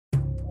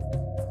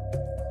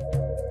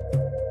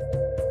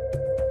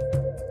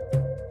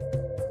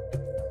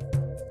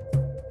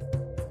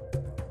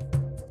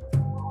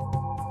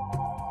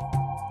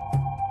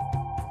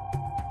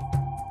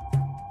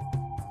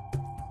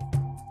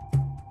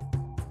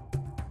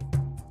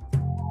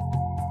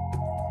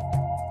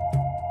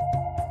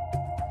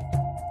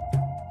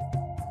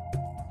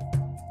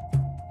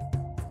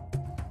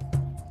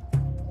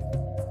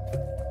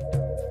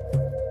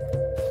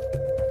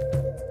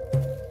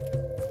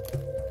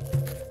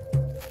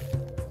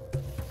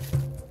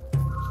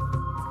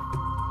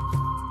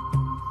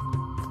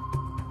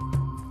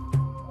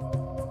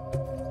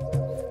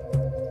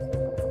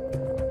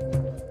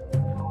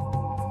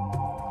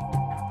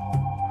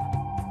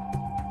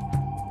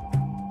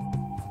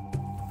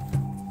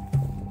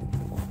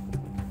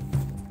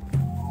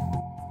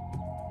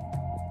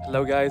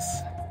Hello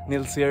guys,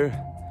 Nils here.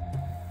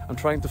 I'm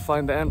trying to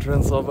find the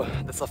entrance of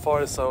the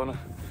Safari Zone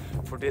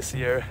for this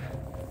year,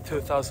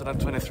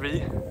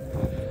 2023.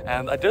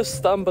 And I just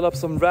stumbled up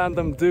some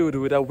random dude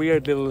with a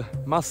weird little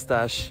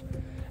mustache,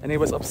 and he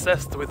was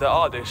obsessed with the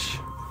Oddish.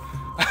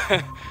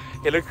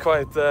 He looked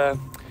quite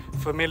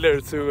familiar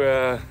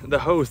to the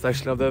host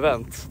actually of the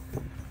event.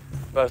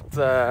 But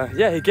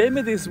yeah, he gave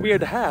me this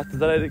weird hat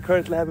that I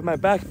currently have in my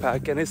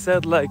backpack, and he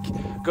said like,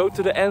 go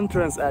to the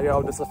entrance area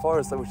of the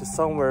Safari Zone, which is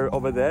somewhere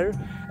over there,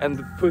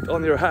 and put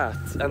on your hat,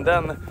 and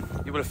then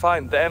you will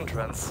find the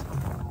entrance.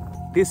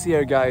 This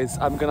year guys,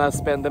 I'm gonna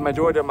spend the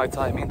majority of my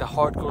time in the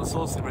Heartgold and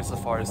Soulsilver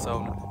Safari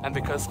Zone, and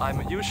because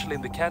I'm usually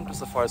in the Kanto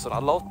Safari Zone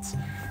a lot,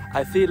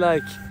 I feel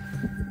like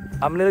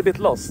I'm a little bit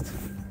lost.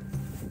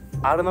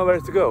 I don't know where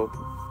to go.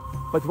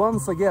 But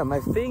once again, I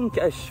think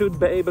I should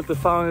be able to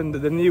find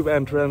the new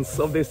entrance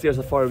of this year's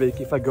Safari Week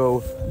if I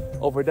go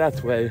over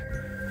that way.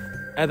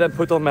 And then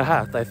put on my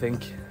hat, I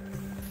think.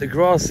 The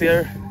grass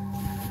here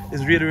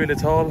is really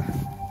tall.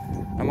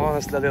 I'm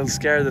honestly a little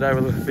scared that I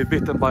will be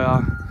bitten by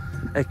a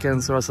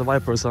Ekans or a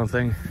viper or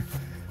something.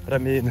 But I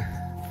mean,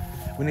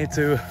 we need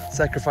to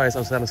sacrifice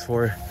ourselves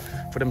for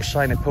them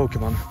shiny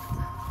Pokémon.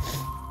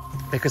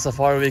 Because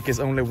Safari Week is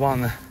only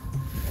one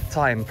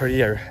time per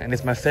year, and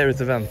it's my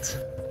favorite event.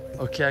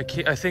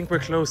 Okay, I think we're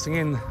closing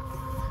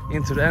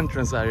into the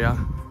entrance area.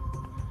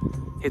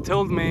 He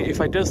told me if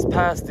I just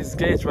pass this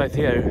gate right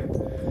here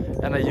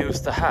and I use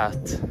the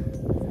hat,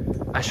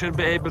 I should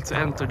be able to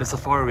enter the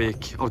Safari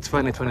Week of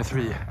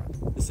 2023.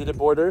 You see the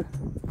border?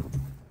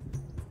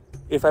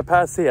 If I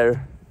pass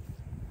here,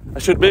 I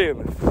should be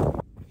in.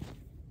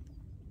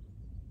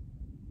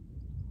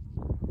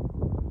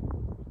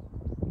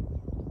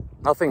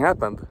 Nothing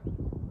happened.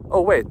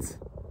 Oh wait,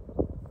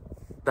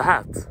 the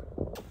hat.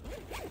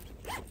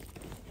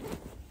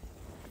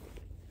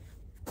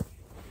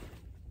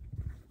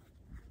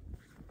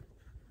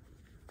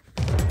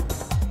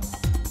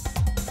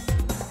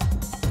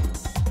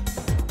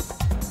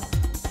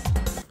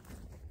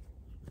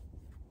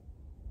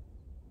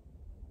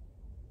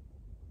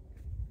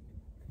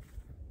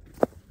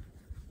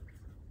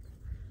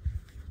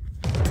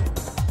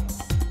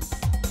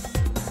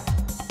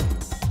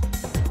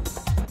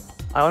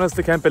 I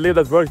honestly can't believe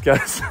that worked,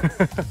 guys.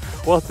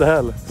 What the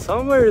hell?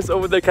 Somewhere is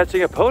over there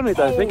catching a pony.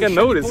 I think I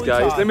know this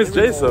guy. His name is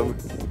Jason.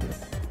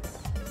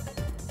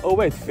 Oh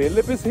wait,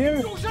 Filip is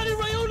here?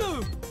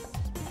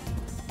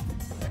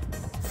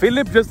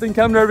 Filip just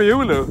encountered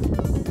Riolu.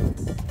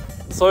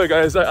 Sorry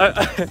guys,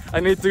 I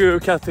need to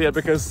cut here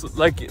because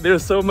like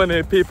there's so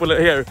many people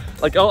here.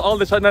 Like all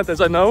the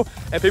Chinese I know,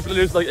 and people are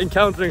just like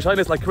encountering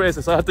Chinese like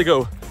crazy, so I have to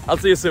go. I'll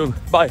see you soon.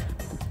 Bye.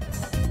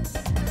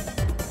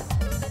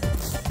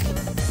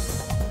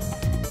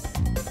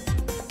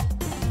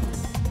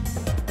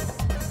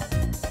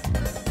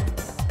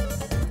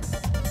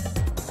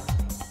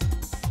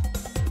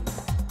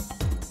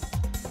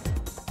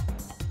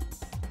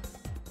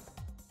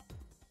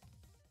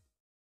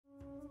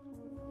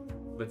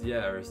 But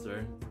yeah,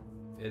 Arister,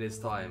 it is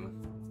time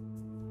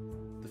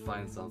to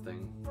find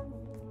something.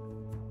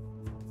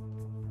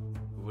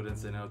 Wouldn't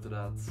say no to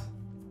that.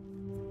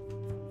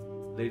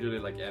 Literally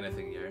like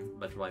anything here,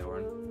 but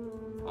Rhyhorn,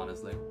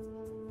 honestly.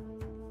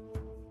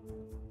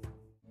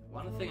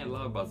 One thing I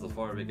love about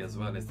Safari Week as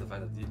well is the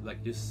fact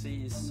that you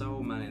see so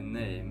many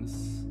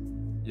names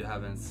you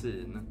haven't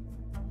seen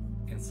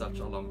in such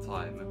a long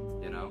time,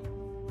 you know?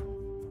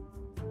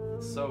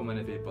 So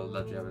many people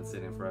that you haven't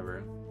seen in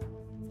forever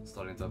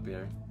starting to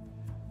appear,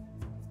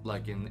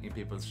 like in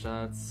people's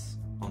chats,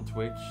 on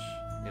Twitch,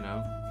 you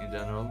know, in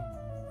general.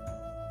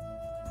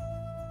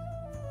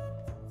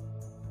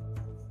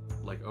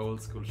 Like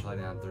old school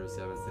shiny hunters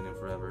you haven't seen in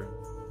forever.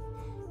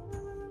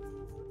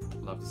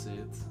 Love to see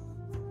it.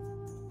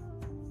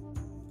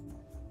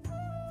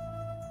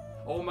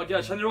 Oh my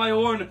god, shiny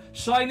Rhyhorn!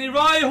 Shiny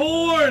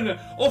Rhyhorn!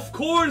 Of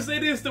course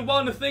it is the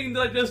one thing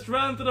that I just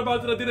ranted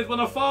about that I didn't want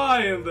to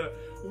find!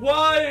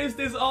 Why is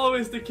this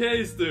always the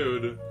case,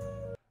 dude?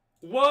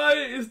 Why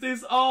is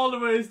this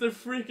always the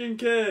freaking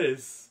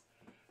case?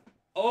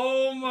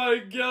 Oh my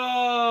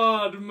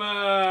god,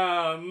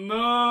 man!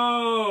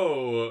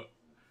 No!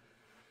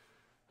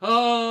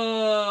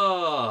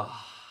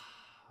 Ah!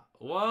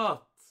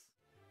 What?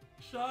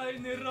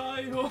 Shiny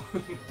Rhyhorn!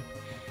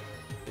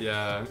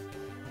 Yeah,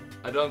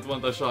 I don't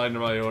want a shiny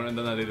Rhyhorn, and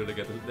then I literally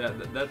get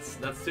it. That's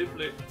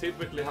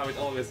typically how it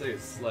always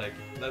is. Like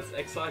that's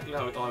exactly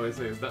how it always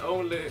is. The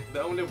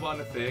only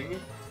one thing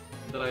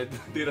that I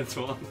didn't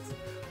want.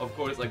 Of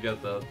course I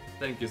get that.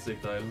 Thank you,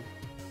 Sigtile.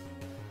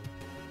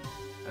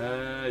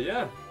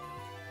 Yeah.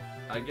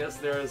 I guess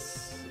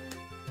there's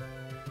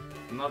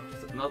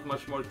not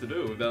much more to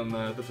do than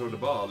to throw the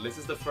ball. This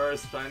is the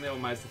first shiny of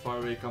my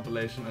Safari Week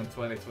compilation in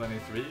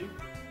 2023.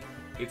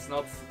 It's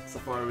not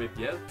Safari Week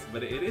yet,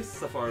 but it is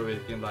Safari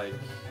Week in like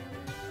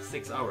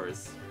 6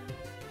 hours.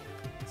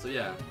 So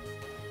yeah.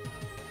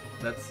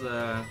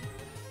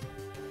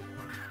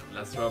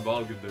 Let's throw a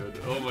ball,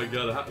 dude. Oh my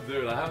god,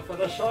 dude, I haven't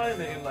found a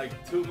shiny in like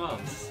 2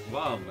 months.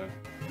 1,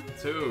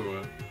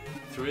 2,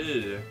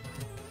 3.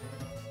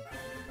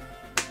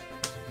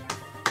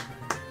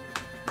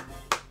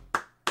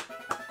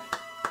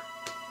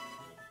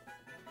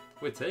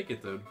 We take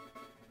it, dude.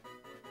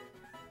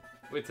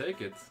 We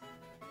take it.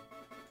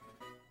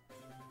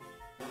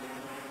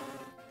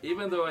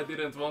 Even though I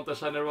didn't want a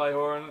shiny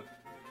Rhyhorn,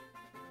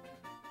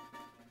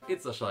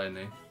 it's a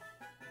shiny.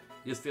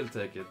 You still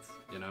take it,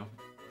 you know?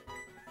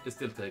 You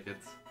still take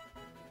it.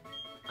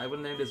 I will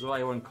name this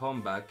Rhyhorn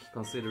Comeback,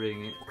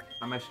 considering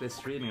I'm actually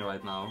streaming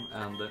right now,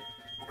 and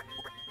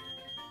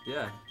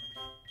yeah.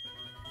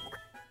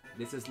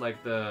 This is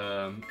like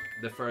the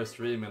first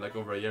stream in like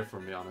over a year for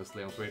me,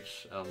 honestly, on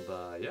Twitch, and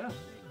yeah.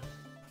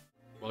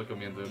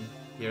 Welcome in, dude.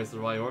 Here's the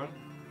Rhyhorn.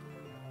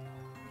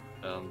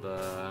 And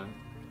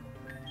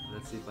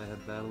let's see if I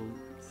have battle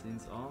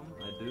scenes on.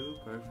 I do,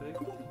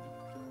 perfect.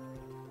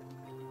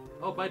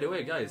 Oh, by the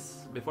way,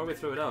 guys, before we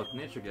throw it out,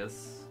 nature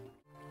guess.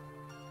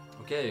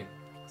 Okay,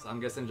 so I'm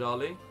guessing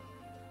Jolly.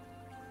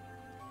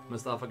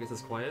 Mustafa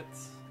guesses Quiet.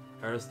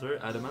 Arister,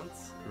 Adamant.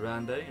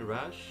 Randay,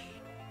 Rash.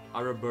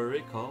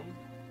 Araburry, Calm.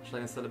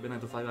 Shiny Celebi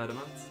 95,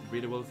 Adamant.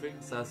 Breeder Wolfie,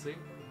 Sassy.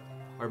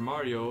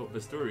 Armario,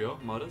 Vesturio,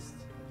 Modest.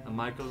 And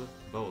Michael,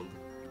 Bold.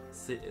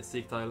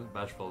 Seektile,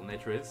 Bashful.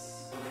 Nature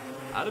is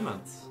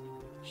Adamant.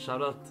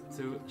 Shout out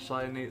to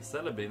Shiny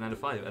Celebi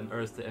 95 and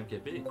Earthly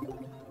MKP.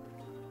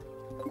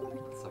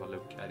 Let's have a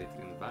look at it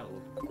in battle.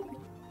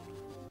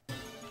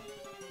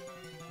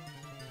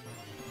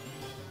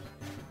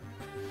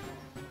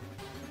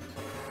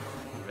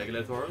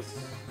 Regulators.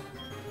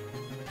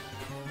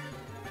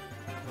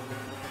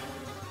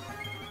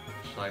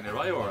 Shiny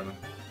Rhyhorn.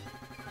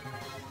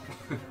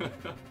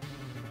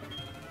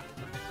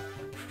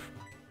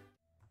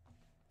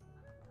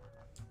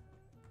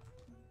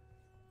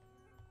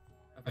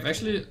 I'm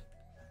actually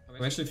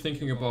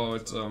thinking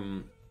about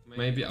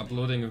maybe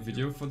uploading a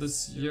video for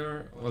this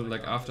year or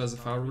like after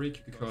Safari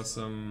Week, because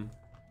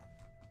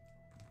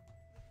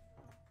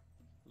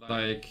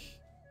like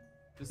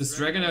this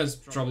Dragonair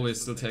probably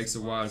still takes a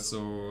while,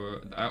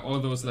 so all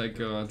those like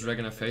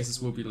Dragonair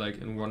faces will be like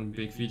in one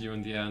big video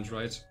in the end,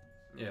 right?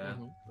 Yeah.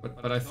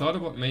 But I thought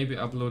about maybe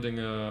uploading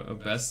a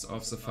best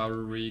of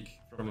Safari Week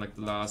from like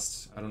the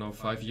last, I don't know,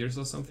 5 years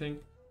or something.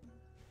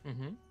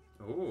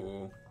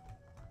 Ooh.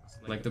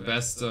 Like the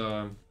best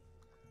 1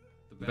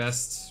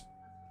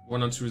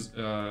 or 2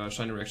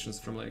 shiny reactions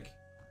from like,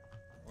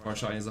 or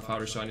shiny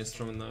Safari shinies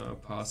from the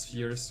past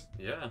years.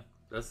 Yeah,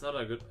 that's not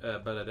a good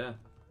bad idea.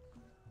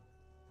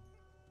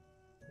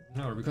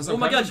 No, because oh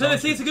my god, Shiny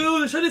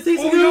Seasagoon! Shiny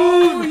Seasagoon!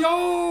 Oh,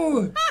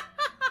 yo!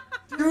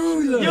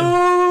 Dude!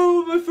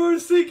 Yo! My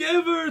first sync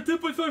ever!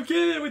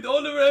 2.5k with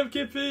Oliver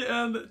MKP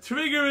and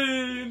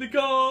Triggery in the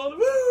call!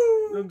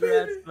 Woo!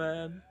 Congrats,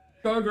 man.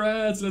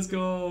 Congrats, let's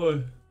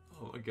go!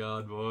 Oh my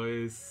god,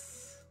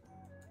 boys.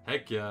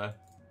 Heck yeah.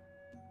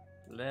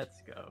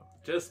 Let's go.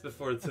 Just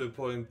before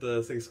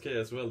 2.6k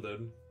as well,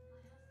 dude.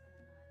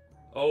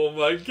 Oh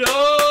my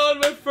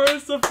god, my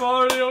first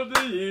safari of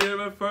the year,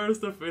 my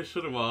first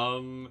official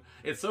one.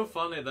 It's so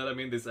funny that I'm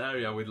in this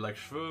area with like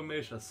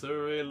Shroomish,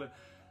 Azurill,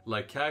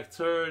 like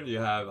Cacturn, you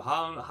have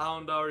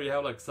Houndour, you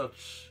have like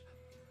such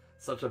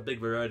a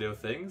big variety of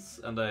things,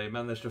 and I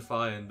managed to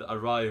find a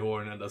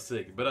Rhyhorn and a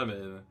Sig, but I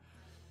mean,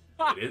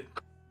 it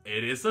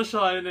is a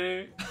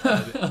shiny.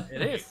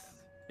 It is.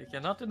 You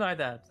cannot deny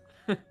that.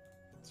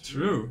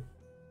 True.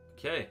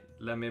 Okay,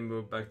 let me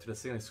move back to the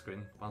scenic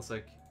screen, 1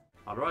 sec.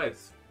 Alright.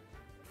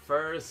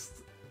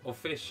 First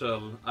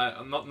official,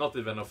 not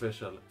even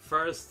official,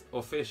 first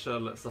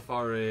official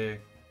Safari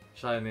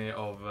shiny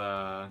of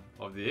the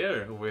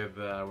year with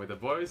the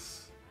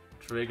boys,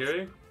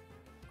 Triggery.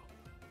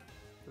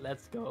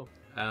 Let's go.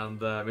 And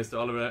Mr.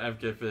 Oliver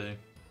MKP.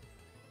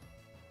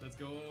 Let's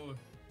go.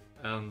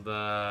 And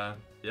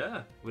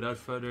yeah, without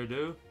further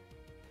ado,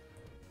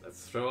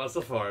 let's throw a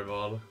Safari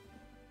ball.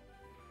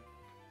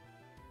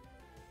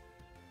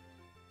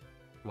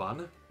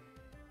 1,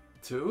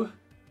 2,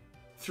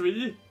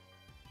 3.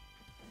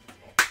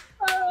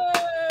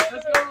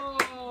 Let's go!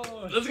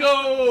 Let's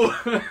go!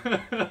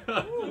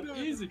 Ooh,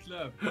 easy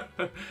clap.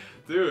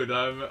 Dude,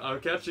 I'm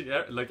catching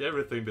like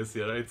everything this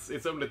year.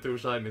 It's only 2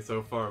 shiny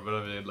so far, but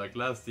I mean, like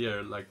last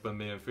year, like when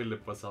me and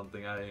Filip was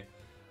something, I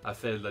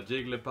failed a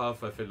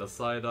Jigglypuff, I failed a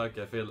Psyduck,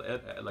 I failed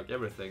like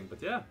everything.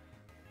 But yeah,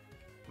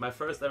 my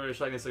first ever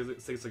shiny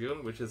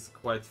Zigzagoon, which is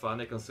quite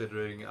funny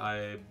considering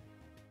I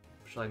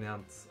shiny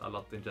hunt a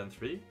lot in Gen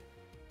 3,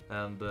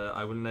 and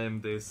I will name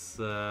this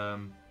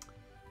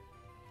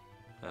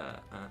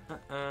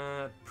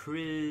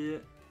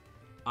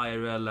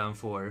pre-IRL LAN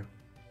 4.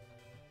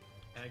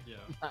 Heck yeah.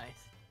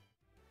 Nice.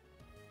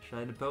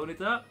 Shiny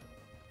Ponyta,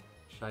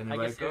 shiny I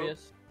get Raikou,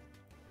 serious.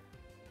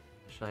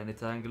 shiny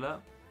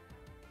Tangela,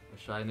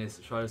 shiny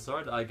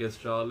Charizard, I guess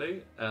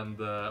Charlie,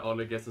 and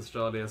Ollie guesses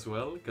Charlie as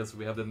well, because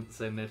we have the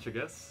same nature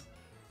guess.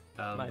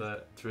 And Nice.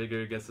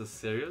 Trigger guesses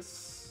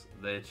Sirius,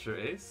 nature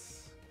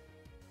is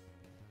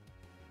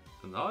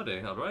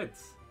Nadi, alright.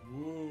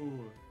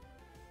 Ooh.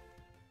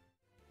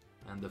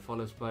 And the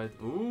follow sprite,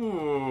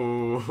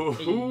 ooh!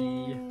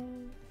 Hey.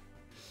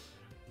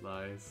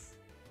 Nice.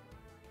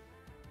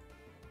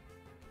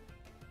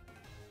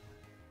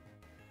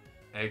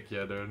 Heck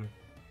yeah, dude.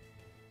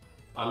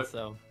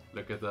 Awesome.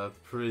 Look at that,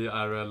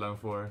 pre-IRL LAN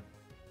 4.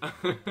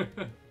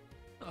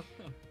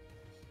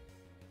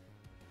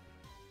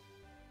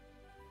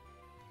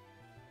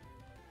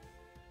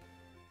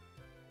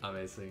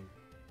 Amazing.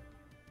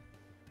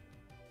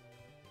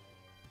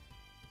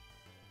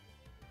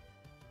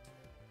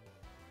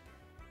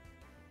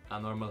 A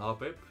normal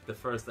Hoppip, the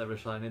first ever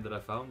shiny that I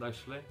found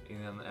actually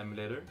in an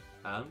emulator,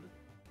 and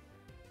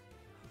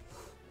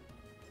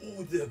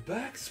oh, the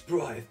back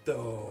sprite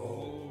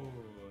though.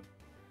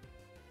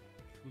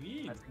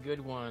 Sweet. That's a good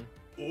one.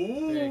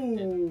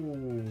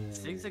 Ooh.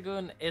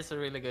 Zigzagoon is a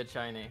really good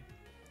shiny.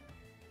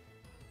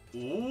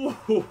 Ooh.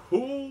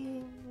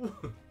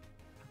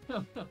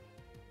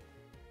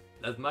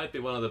 That might be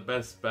one of the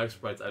best back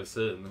sprites I've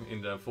seen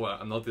in the 4.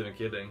 I'm not even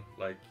kidding.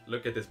 Like,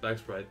 look at this back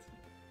sprite.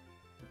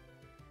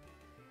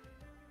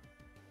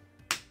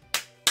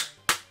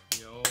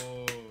 Yo.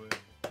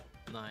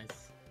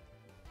 Nice.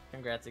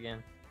 Congrats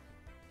again.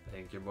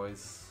 Thank you,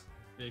 boys.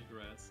 Big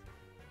rats.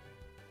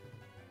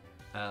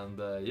 And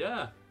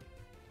yeah,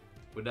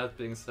 with that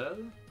being said,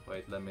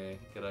 wait, let me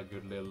get a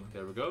good little,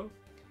 there we go.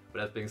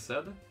 With that being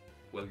said,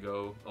 we'll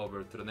go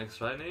over to the next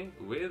shiny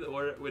with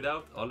or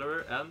without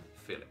Oliver and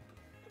Filip.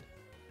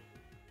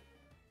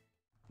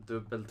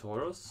 Double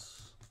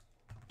Tauros.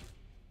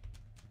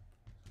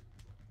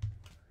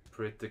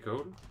 Pretty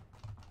cool.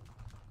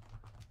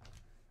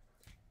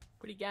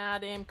 Pretty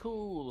goddamn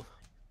cool,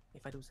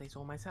 if I do say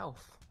so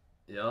myself.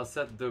 Jag har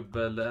sett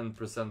dubbel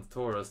 1%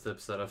 Tauros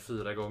typ såhär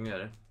 4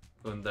 gånger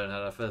under den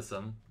här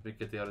facen,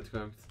 vilket är jävligt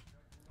sjukt.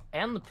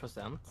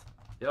 1%?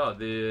 Ja,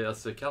 det är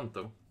alltså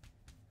Kanto.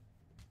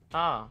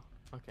 Ah,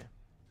 okej.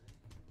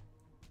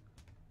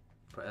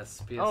 Okay. På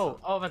SP.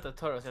 Vänta,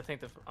 Tauros. Jag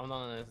tänkte, om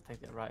någon annan så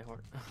tänkte jag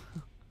Rhyhorn.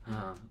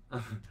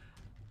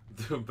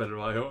 Dubbel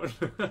Rhyhorn.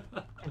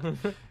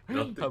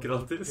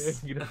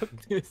 Gratis.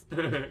 Grattis.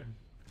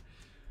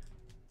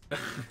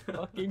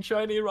 Fucking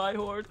shiny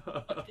Rhyhorn.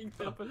 Fucking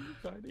double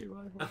shiny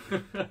Rhyhorn.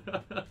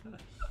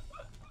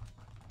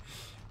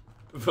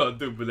 Bara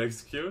dubbel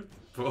execute.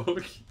 Oh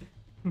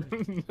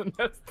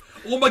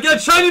my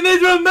god, shiny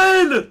Nidron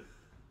Mail!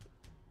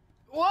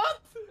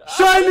 What?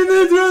 Shiny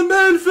Nidron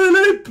Mail,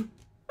 Filip! I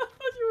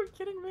thought you were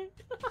kidding me.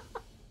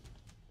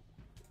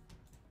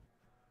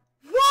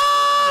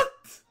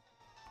 What?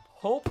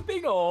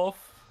 Hopping off.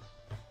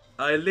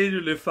 I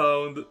literally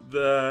found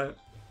the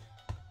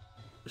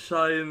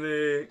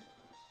shiny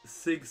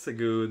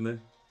Zigzagoon.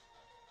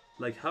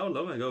 Like, how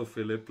long ago,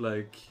 Filip?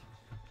 Like...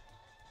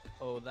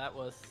 Oh, that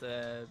was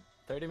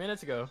 30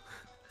 minutes ago.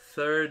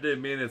 30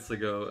 minutes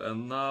ago,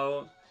 and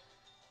now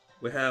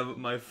we have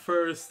my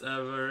first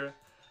ever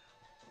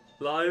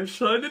live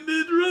shiny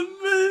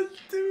Nidron Mail,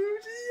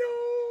 dude, yo!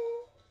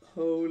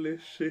 Holy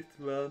shit,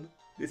 man.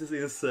 This is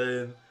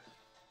insane.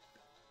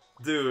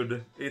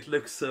 Dude, it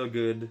looks so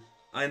good.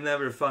 I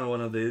never found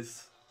one of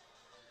these.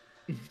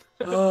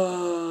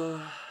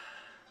 Oh,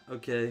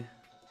 okay.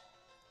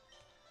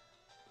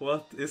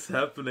 What is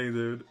happening,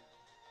 dude?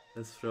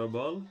 Let's throw a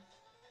ball.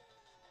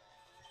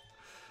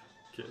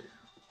 Okay.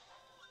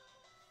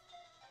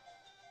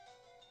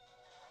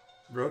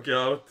 Broke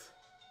out.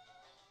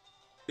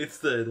 It's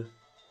dead.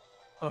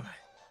 Alright.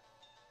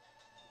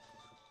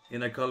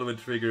 In a call with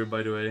Trigger,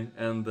 by the way,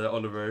 and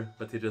Oliver,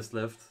 but he just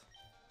left.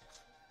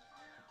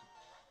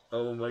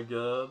 Oh my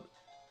god.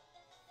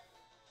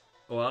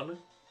 1,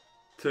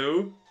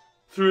 2,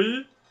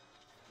 3.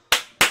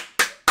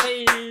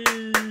 Hey!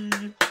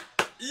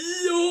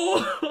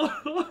 Yo!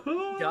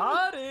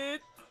 Got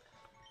it!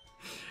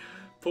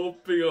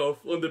 Popping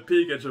off on the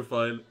Pikachu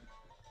file.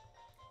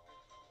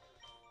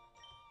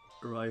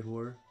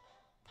 Rhyhorn.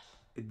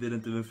 It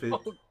didn't even fit.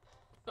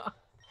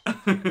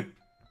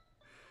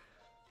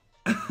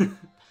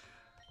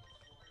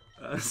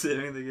 I'm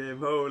saving the game.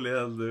 Holy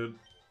hell, dude.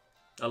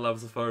 I love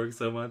Safari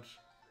so much.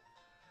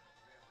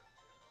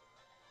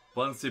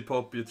 Once you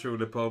pop, you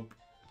truly pop.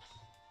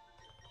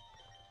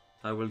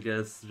 I will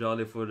guess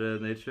Jolly for the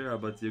nature. How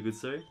about you, good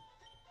sir?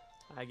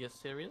 I guess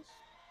serious.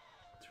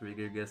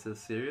 Trigger guesses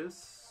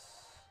serious.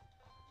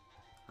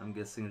 I'm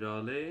guessing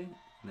Jolly.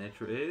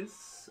 Nature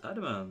is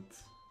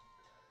adamant.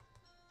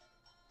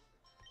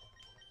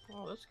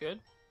 Oh, that's good.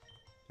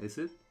 Is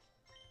it?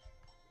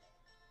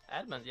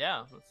 Adamant,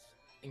 yeah. Let's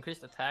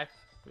increased attack,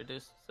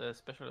 reduced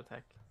special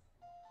attack.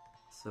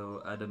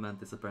 So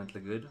adamant is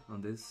apparently good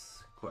on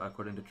this,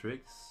 according to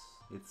tricks.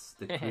 It's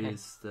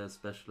decreased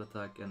special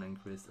attack and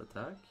increased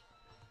attack.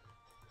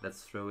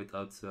 Let's throw it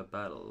out to a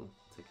battle.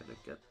 Take a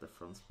look at the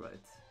front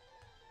sprite.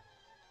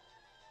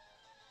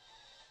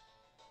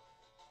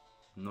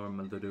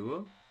 Normal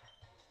Doduo.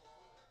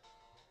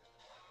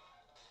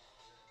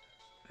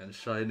 And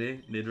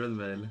shiny Nidron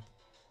Mail.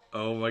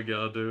 Oh my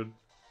god, dude.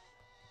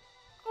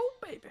 Oh,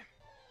 baby.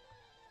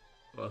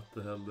 What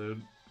the hell,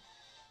 dude?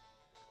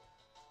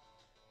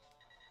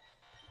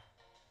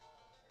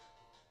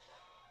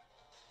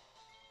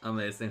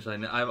 Amazing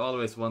shiny. I've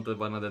always wanted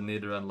one of the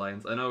Nidron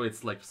lines. I know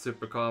it's like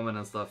super common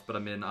and stuff, but I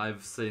mean,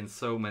 I've seen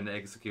so many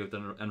Execute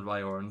and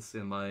Rhyhorns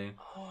in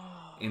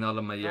all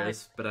of my years,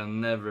 Nice. but I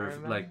never I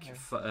like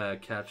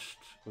catched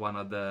one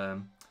of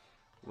the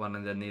one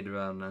in the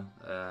Nidoran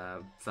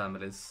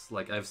families.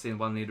 Like I've seen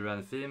one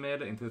Nidoran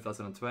female in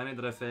 2020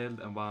 that I failed,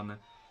 and one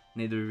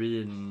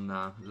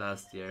Nidorina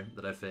last year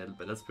that I failed.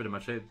 But that's pretty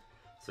much it.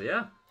 So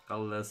yeah,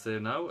 I'll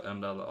save now,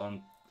 and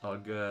I'll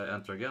go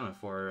enter again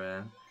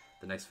for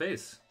the next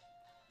phase.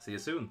 See you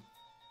soon.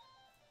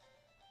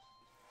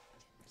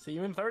 See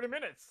you in 30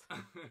 minutes.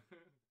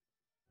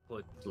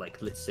 What,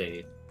 like, let's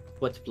say,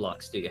 what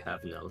blocks do you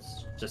have,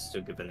 Nels? Just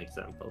to give an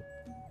example.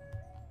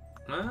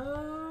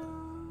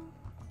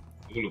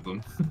 All of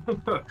them.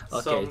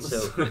 Okay,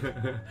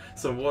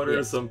 some water,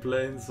 yeah. some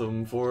plains,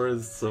 some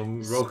forests,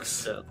 some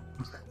rocks.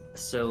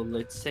 So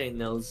let's say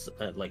Nels,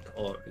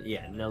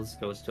 Nels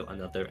goes to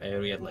another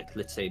area, like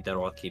let's say the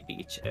rocky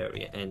beach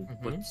area, and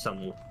put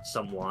some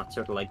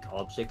water like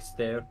objects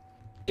there.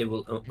 It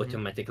will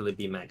automatically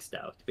be maxed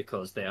out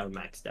because they are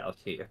maxed out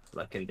here,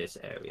 like in this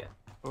area.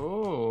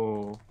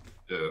 Oh.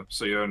 Yeah,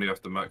 so you only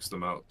have to max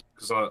them out.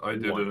 Because I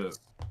did it.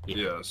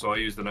 Yeah, so I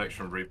used an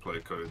action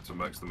replay code to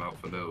max them out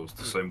for Nils,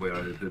 the same way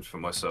I did for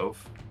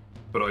myself.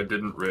 But I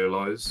didn't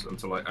realise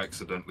until I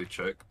accidentally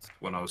checked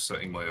when I was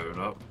setting my own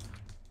up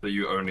that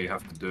you only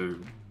have to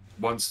do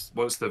once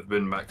they've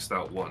been maxed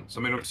out once. I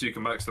mean, obviously you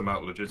can max them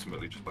out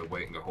legitimately just by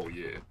waiting a whole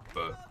year,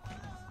 but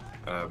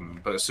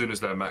as soon as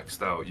they're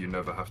maxed out, you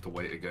never have to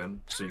wait again.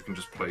 So you can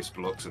just place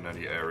blocks in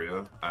any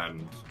area,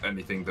 and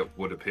anything that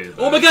would appear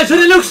there. Oh my god,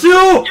 Shiny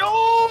Luxio!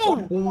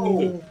 Yo!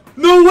 Oh.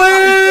 No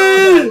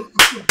way!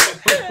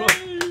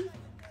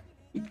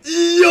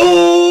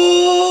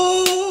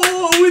 Yo!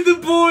 With the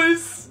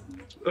boys!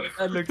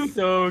 That looks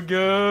so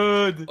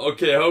good.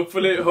 Okay,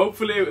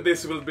 hopefully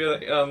this will be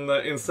an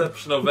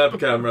inception of web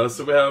cameras.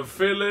 So we have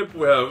Philip,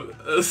 we have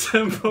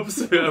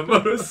Sempops, we have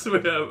Morris,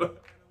 we have...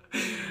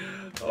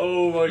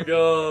 Oh my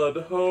god,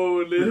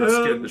 holy hell. That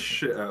scared the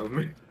shit out of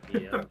me.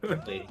 Yeah,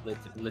 wait,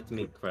 let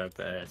me grab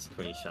a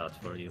screenshot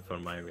for you for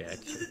my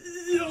reaction.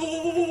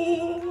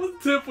 Yo!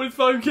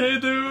 2.5k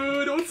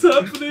dude, what's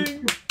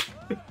happening?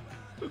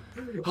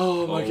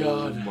 Oh my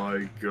god. Oh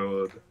my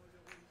god.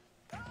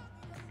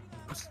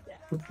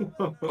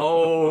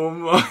 Oh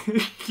my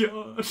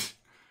god.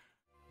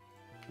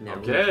 Now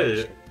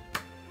Okay.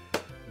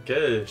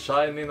 Okay,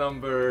 shiny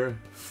number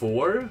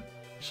 4.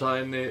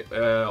 Shiny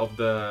of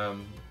the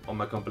on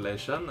my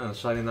compilation, and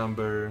shiny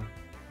number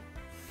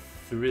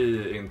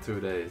 3 in 2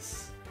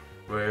 days.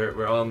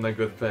 We're on a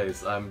good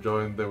pace. I'm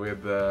joined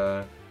with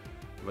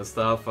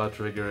Mustafa,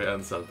 Trigger,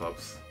 and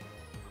Cellpops.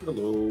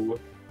 Hello.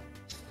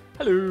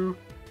 Hello.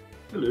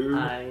 Hello.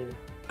 Hi.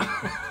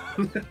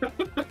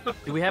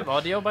 Do we have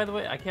audio, by the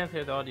way? I can't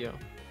hear the audio.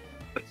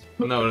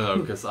 No,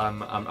 because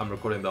I'm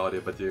recording the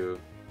audio, but you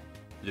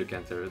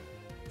can't hear it,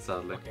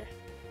 sadly. Okay.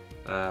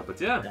 But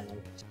yeah,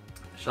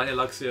 shiny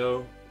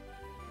Luxio.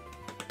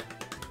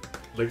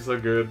 Looks so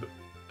good,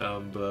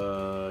 and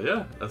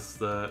yeah, let's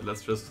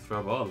just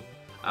throw a ball.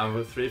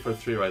 I'm 3 for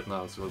 3 right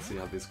now, so we'll see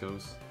how this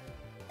goes.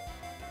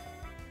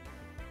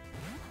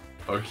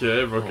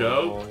 Okay, broke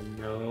out. Oh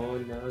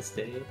no,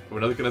 stay. We're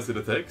not gonna see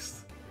the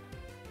text.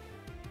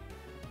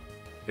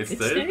 It's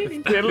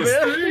stayed. Still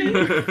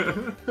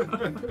there.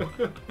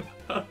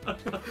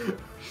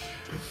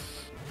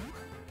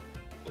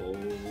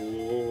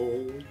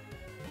 Oh.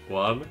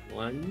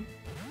 One.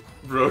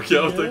 Broke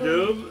out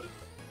again.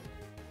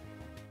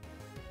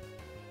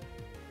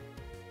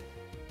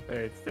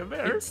 It's still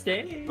there. It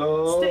stayed.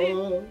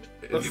 Oh.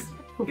 It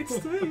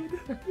stayed.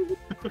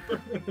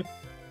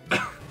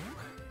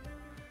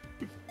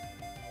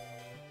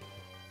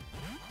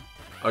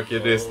 Okay,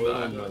 this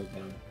time.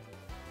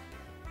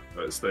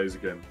 Right, it stays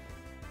again.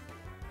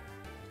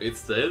 It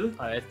stayed.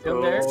 It's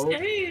still there.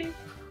 Stay.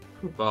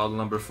 Ball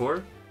number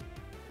 4.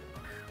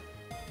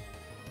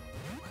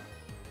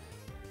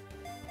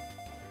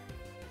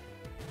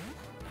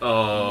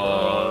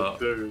 Oh,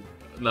 Dude.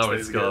 now Stays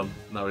it's again. gone.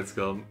 Now it's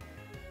gone.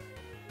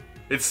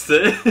 It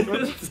stayed.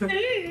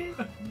 Stay.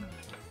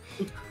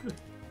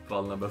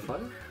 Ball number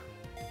 5.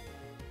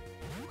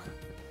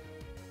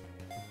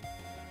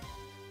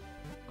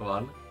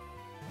 1,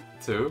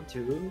 2.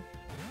 2.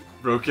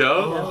 Broke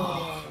out.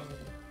 Oh.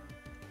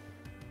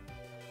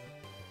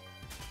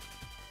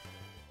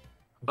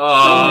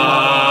 Ah!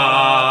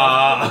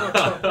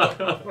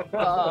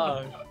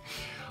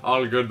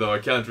 All good though, I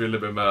can't really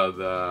be mad.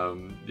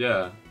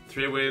 Yeah,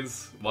 3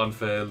 wins, 1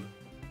 failed.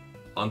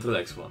 On to the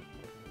next one.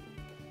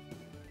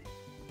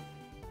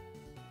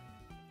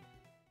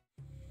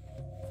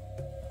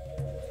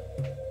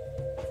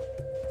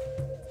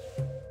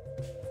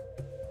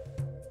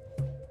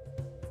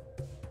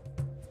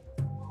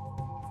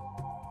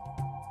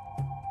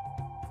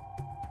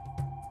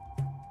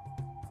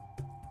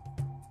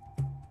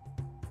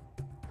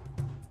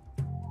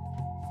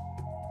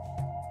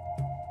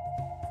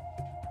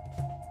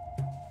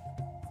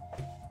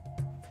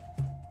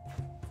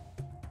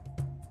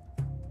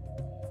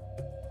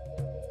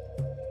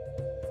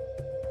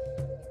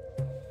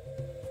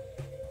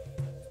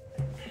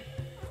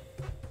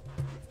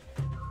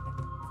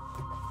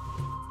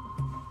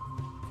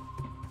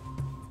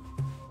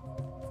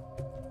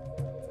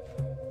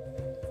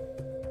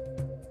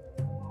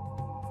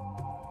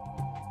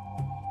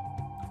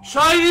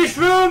 Shiny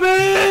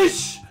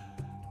Shroomish!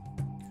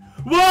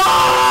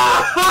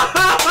 What?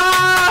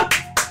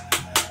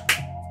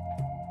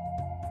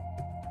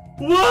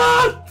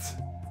 What?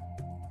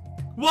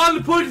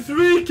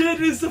 1.3k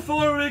in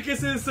Safari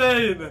is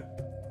insane!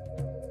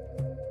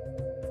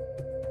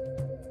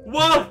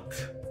 What?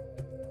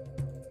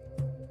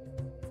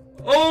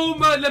 Oh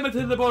my, let me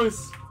tell the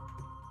boys!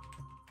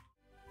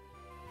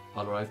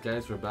 Alright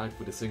guys, we're back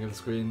with a single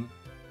screen.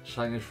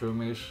 Shiny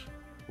Shroomish,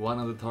 one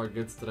of the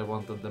targets that I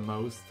wanted the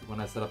most when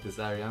I set up this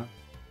area.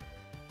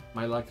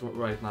 My luck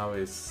right now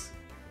is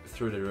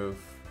through the roof.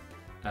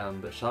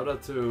 And shout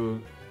out to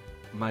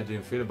Oliver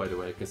and Filip by the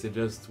way, because he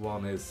just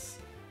won his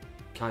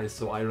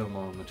Kaizo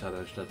Ironman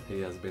challenge that he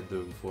has been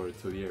doing for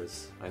 2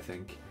 years, I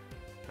think.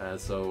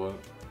 So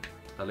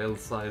a little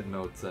side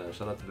note,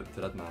 shout out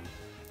to that man.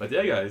 But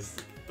yeah guys,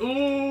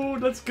 ooh,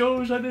 let's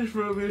go Shiny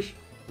Shroomish!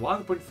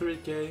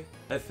 1.3k,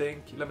 I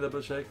think, let me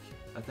double check,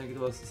 I think it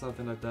was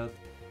something like that.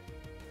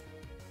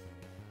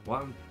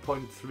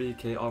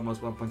 1.3k, almost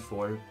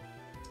 1.4.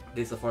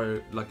 This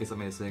Safari luck is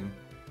amazing.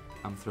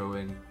 I'm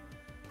throwing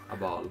a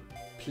ball.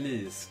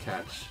 Please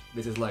catch.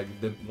 This is like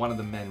one of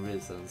the main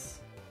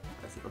reasons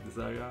I set up this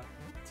area.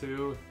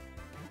 2,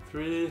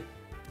 3.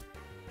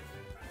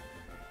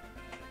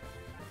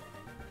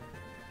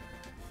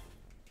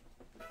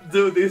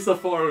 Dude, this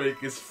Safari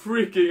is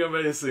freaking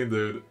amazing,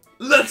 dude.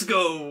 Let's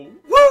go!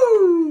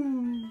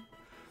 Woo!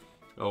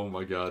 Oh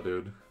my god,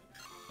 dude.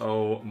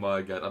 Oh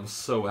my god, I'm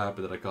so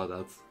happy that I got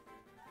that.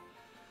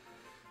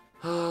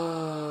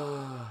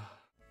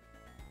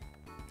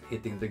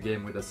 Hitting the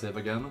game with a save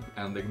again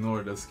and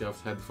ignore the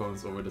scuffed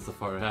headphones over the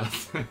Safari hat.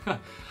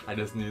 I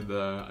just need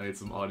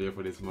some audio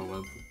for this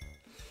moment.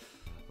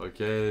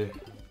 Okay.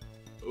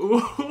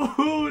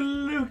 Ooh,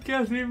 look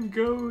at him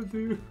go,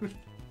 dude.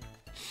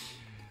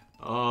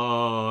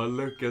 Oh,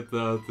 look at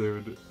that,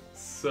 dude.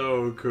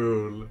 So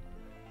cool.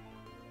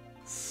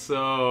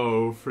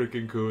 So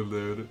freaking cool,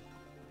 dude.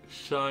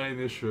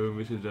 Shiny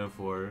Shroomish in Gen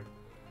 4.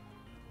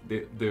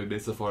 Dude,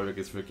 this Safari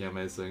is freaking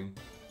amazing.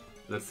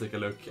 Let's take a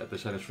look at the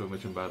Shiny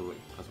Shroomish in battle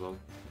as well.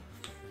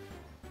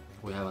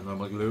 We have a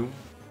normal Gloom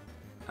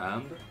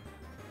and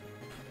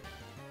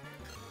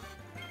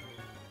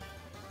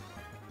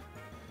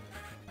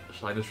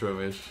Shiny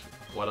Shroomish.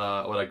 What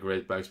a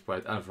great back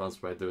sprite and front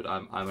sprite, dude.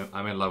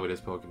 I'm in love with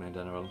this Pokemon in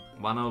general.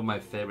 One of my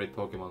favorite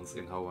Pokemons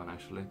in Hoenn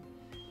actually.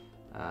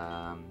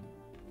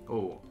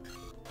 Oh.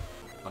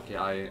 Okay,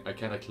 I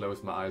kinda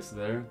closed my eyes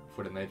there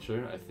for the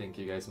nature. I think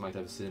you guys might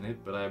have seen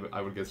it, but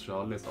I will guess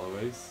Charlie as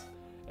always.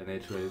 And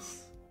nature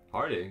is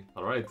hardy.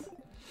 Alright.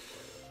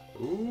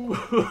 Ooh,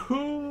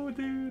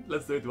 dude.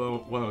 Let's do it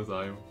one more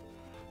time.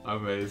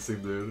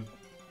 Amazing, dude.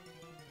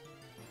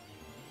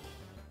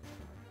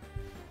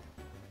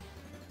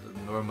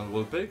 Normal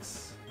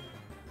Vulpix.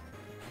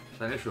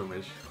 Shiny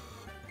Shroomish.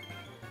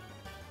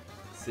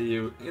 See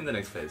you in the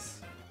next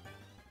phase.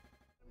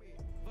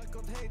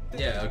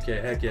 Yeah,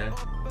 okay, heck yeah.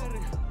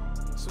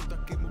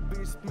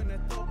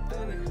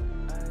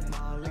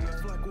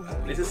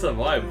 This is a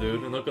vibe,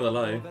 dude, I'm not gonna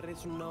lie.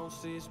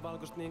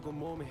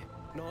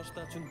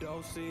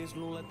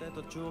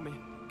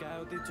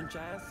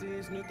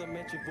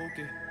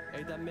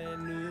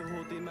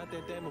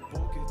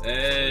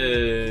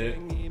 Hey.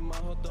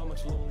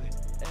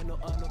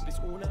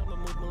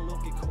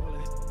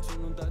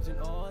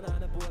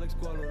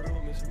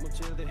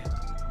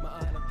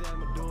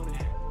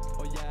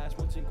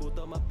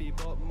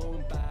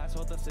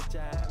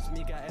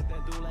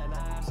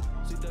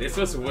 This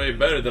was way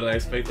better than I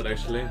expected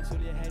actually.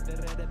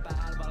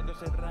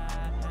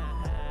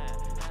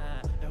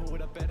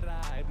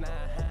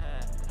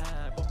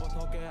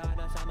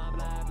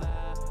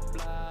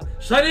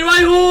 Shiny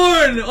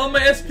Rhyhorn on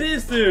my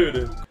SPs,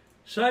 dude!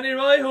 Shiny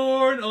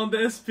Rhyhorn on the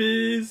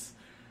SPs.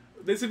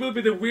 This will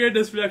be the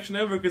weirdest reaction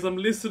ever because I'm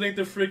listening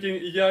to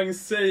freaking Young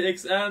Say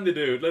X Andy,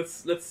 dude.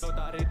 Let's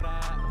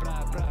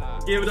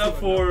give it up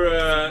for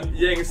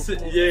Young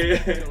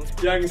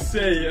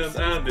Say and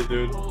Andy,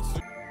 dude.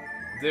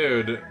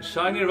 Dude,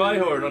 Shiny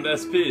Rhyhorn on the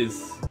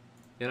SPs.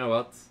 You know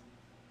what?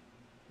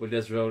 We'll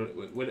just roll.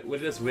 We'll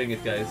just wing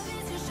it, guys.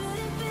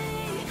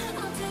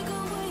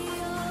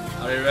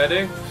 Are you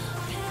ready?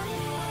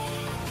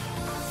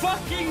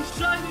 Fucking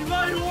Shiny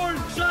Rhyhorn!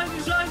 Shiny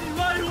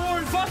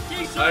Rhyhorn!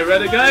 Fucking Shiny Are you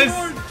ready, guys?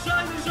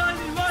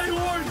 Shiny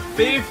Rhyhorn!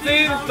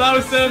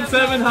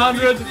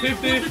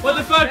 15,750. What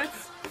the fuck?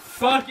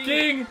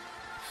 Fucking.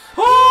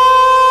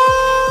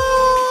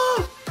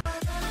 Oh!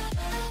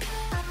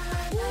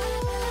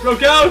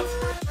 Broke out!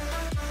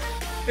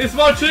 It's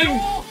watching!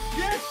 Oh,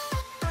 yes!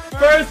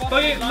 First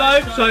fucking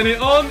live Shiny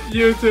on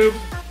YouTube.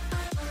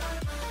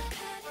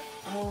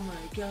 Oh my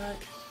god.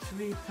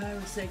 3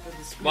 parasect on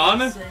the screen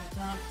 1, at the same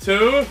time.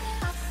 2,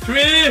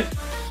 3.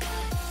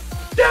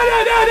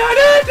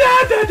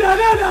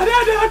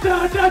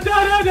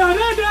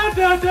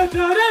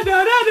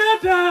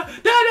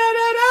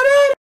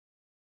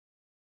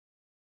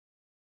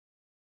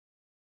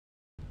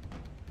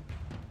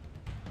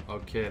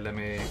 Okay, let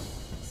me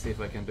see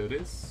if I can do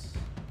this.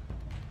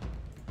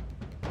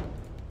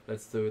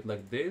 let's do it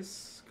like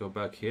this. Go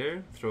back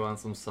here, throw on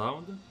some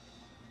sound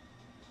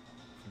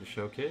for the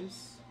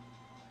showcase.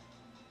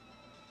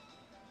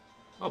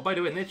 Oh, by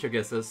the way, nature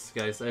guesses,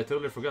 guys. I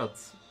totally forgot.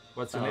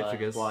 What's your nature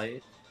guess?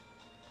 Quiet.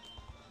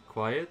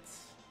 Quiet.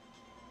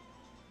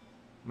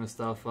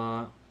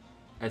 Mustafa.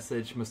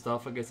 SH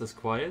Mustafa guesses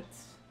quiet.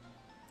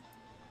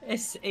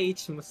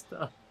 SH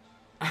Mustafa.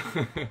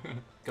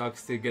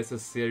 Coxty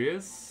guesses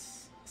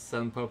serious.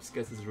 Sunpops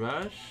guesses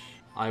rash.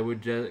 I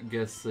would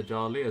guess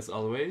jolly as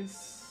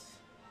always.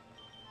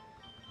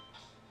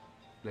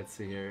 Let's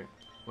see here.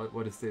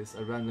 What is this?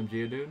 A random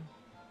Geodude?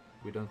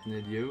 We don't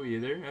need you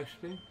either,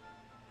 actually.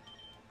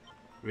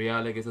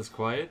 Reale guesses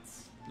quiet.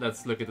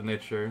 Let's look at the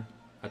nature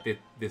at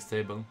this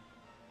table.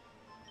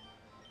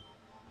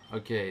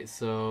 Okay,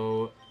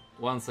 so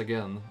once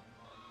again,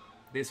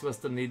 this was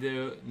the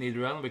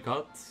Nidoran we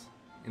caught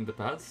in the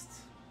past,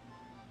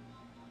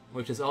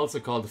 which is also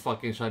called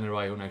fucking Shiny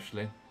Rhyhorn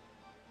actually,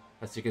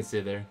 as you can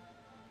see there,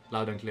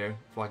 loud and clear,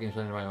 fucking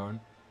Shiny Rhyhorn.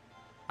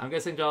 I'm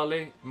guessing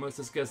Jolly.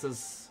 Moses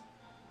guesses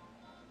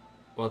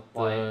what?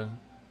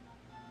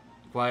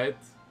 Quiet.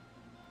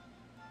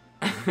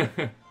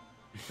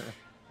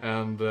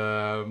 And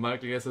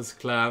Michael guesses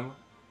Clam.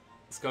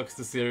 Skox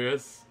the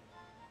serious.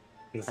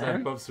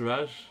 Pops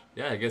Rush.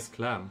 Yeah, I guess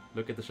Clam.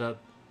 Look at the chat.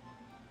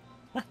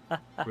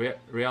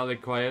 Reality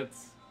quiet.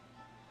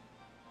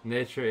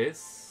 Nature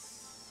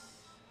is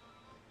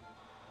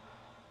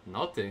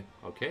naughty.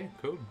 Okay,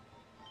 cool.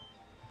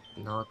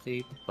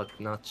 Naughty, but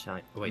not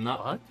shiny. Wait,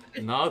 what? what?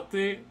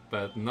 Naughty,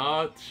 but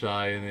not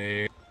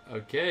shiny.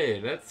 Okay,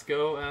 let's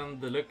go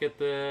and look at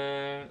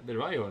the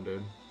Rhyhorn,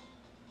 dude.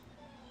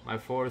 My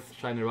fourth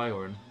shiny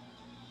Rhyhorn.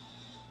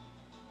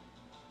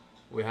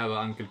 We have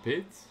Uncle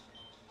Pete.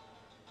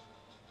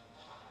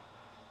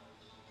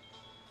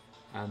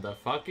 And a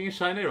fucking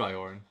shiny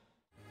Rhyhorn.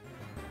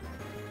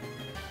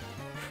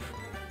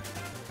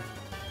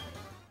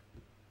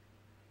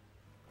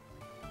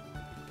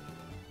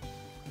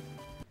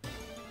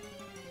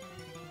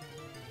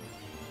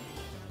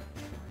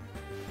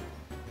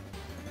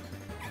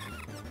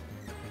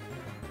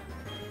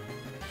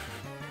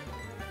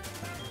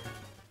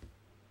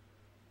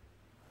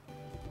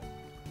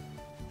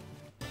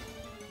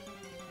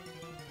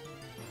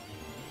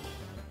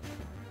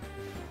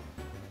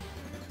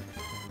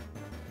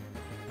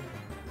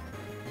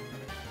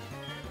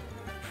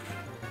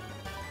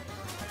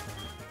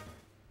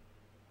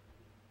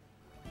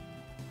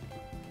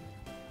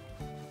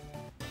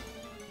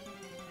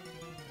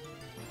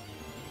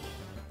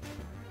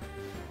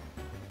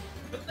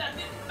 But that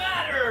didn't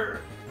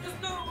matter! Because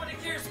nobody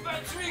cares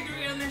about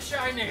triggering on the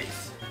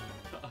shinies!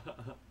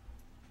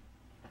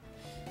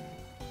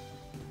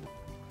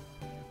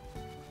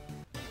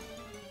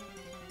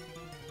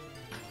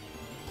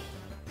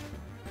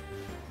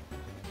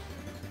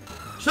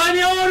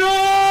 Shiny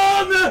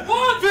Aron!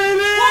 What?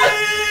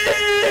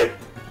 Filip!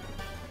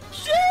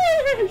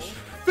 Sheesh!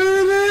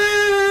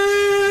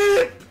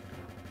 Filip!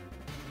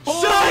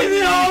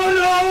 Shiny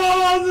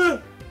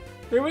Aron!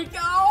 Here we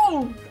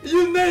go!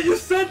 You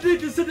said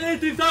it! You said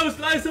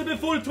 18,000, I said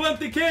before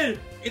 20k!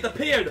 It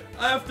appeared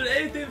after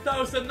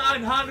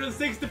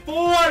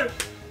 18,964!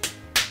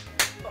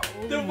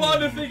 The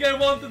one thing I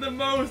wanted the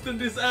most in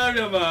this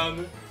area,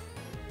 man!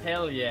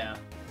 Hell yeah.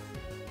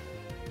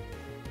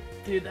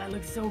 Dude, that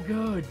looks so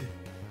good.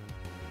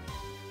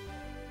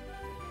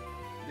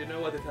 You know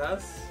what it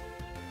has?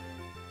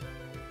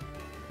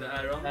 The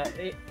Aron?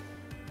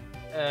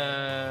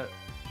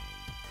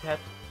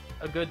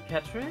 A good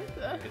catch rate?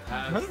 It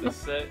has the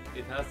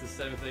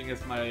same thing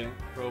as my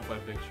profile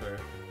picture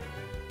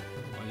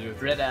on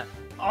YouTube. Red at.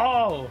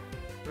 Oh!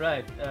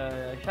 Right,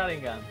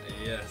 Sharingan.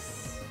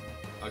 Yes.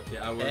 Okay,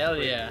 I will. Hell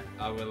yeah.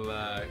 I will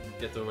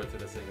get over to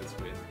the single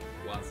screen.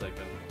 1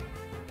 second.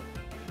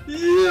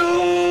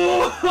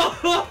 Yo!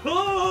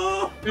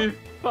 Fy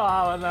fan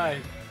vad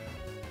nice.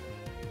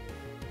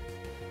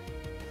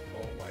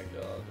 Oh my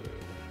god,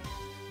 dude.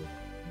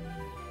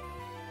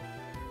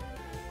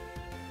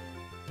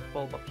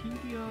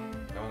 Bulbapedia.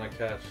 I wanna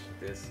catch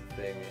this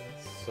thing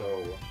so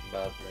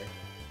badly.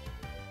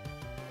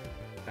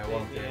 I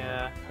want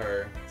her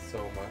so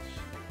much.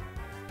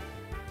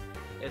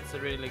 It's a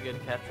really good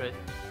catch rate.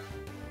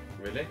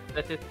 Really?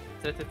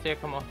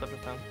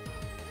 33,8%.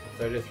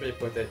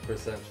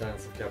 33.8%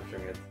 chance of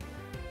capturing it.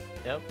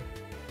 Yep.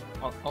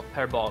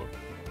 Per ball.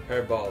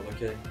 Per ball,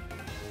 okay.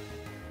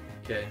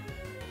 Okay.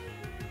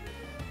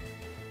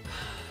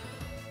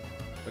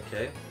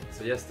 Okay,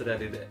 so yesterday I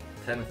did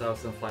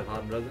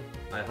 10,500.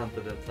 I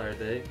hunted the entire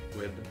day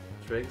with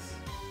tricks,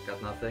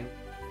 got nothing.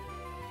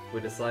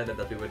 We decided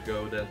that we would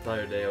go the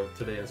entire day of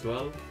today as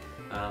well,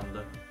 and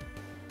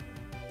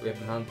we have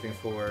been hunting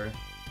for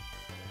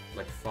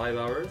like 5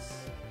 hours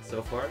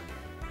so far.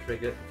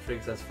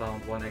 Triggs has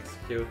found one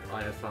execute,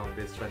 I have found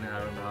this shiny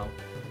Aron now,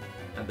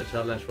 and the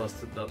challenge was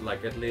that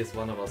like at least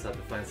one of us had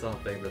to find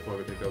something before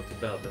we could go to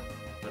bed.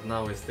 But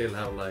now we still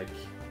have like,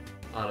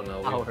 I don't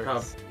know, we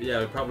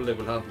probably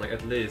will hunt like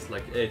at least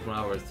like 8 more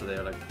hours today,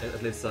 like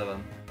at least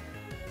 7.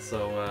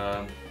 So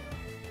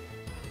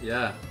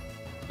yeah,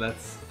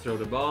 let's throw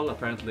the ball.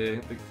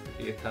 Apparently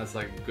it has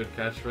like a good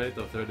catch rate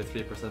of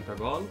 33% per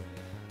ball.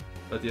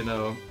 But you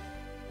know,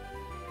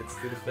 it's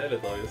still fail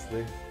it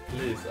obviously.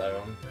 Please,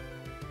 Aaron,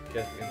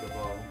 get in the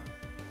ball.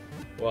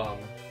 1,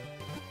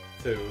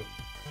 2,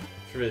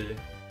 3.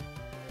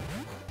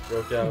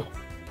 Broke out.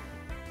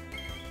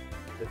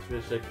 The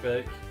 3 shake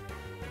fake.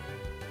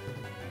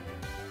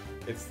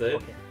 It stayed.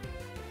 Okay.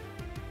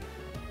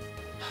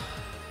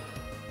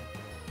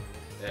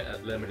 Yeah,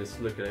 let me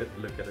just look at it a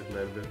little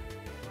bit.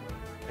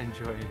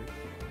 Enjoy it.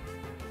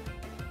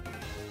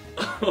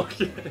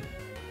 Okay.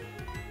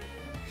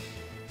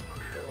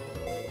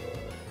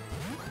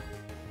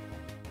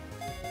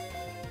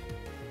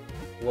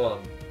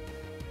 One.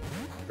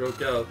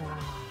 Broke out.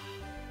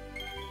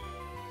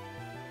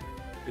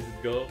 Is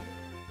it go?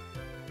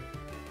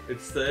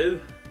 It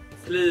stayed?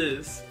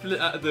 Please,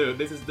 dude,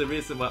 this is the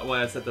reason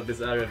why I set up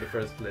this area in the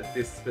first place.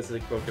 This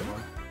specific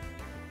Pokemon.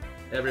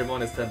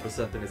 Everyone is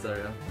 10% in this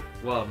area.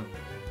 1,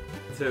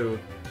 2.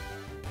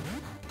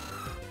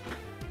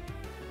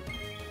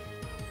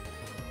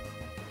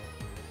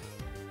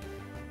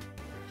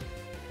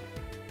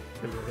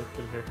 Kill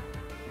her.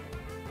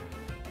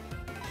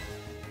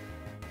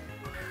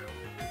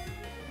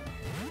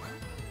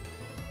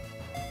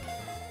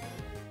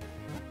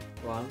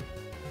 One,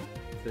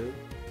 2.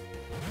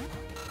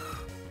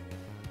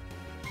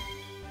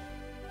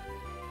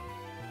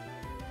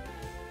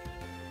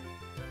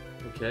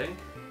 Okay.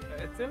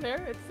 It's still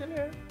here, it's still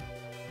here.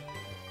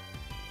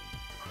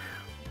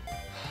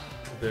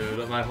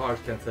 Dude, my heart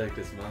can't take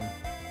this, man.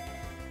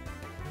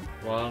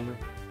 1.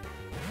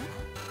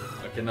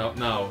 Okay,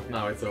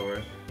 now it's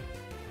over.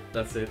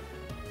 That's it.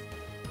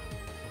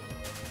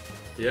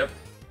 Yep.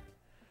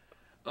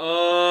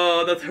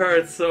 Oh, that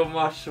hurts so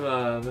much,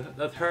 man.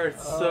 That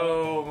hurts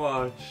so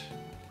much.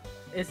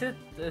 Is it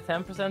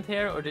 10%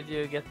 here, or did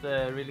you get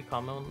the really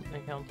common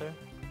encounter?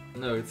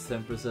 No, it's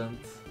 10%.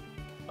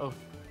 Oh.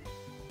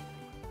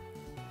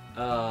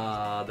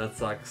 Ah, that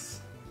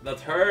sucks. That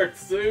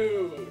hurts,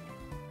 dude.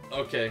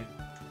 Okay.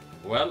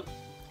 Well,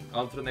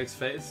 on to the next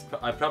phase.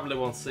 I probably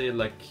won't see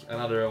like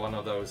another one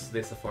of those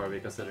this far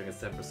considering it's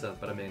 10%,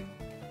 but I mean,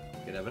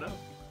 you never know.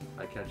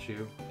 I catch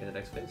you in the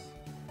next phase.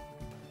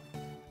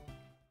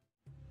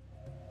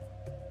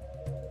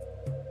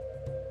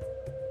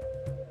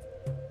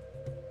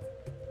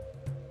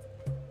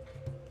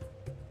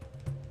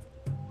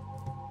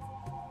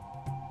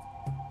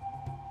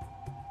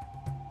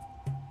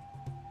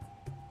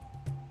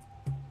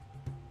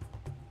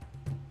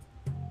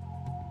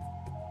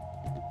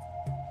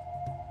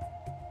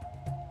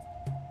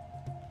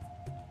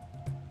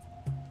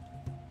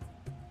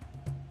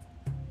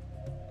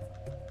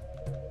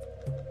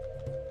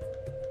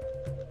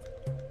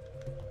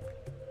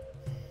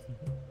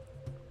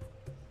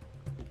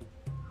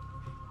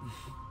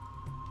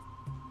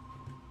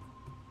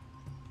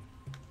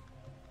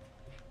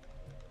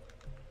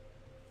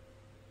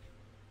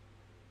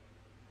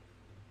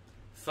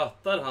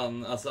 Fattar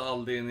han alltså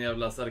all din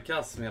jävla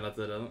sarkasm hela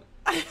tiden?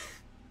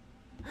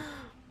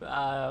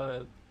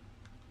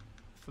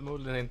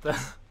 Förmodligen inte.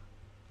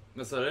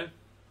 Men sorry?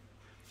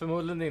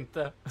 Förmodligen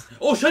inte.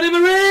 Oh, shiny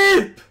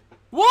Marip!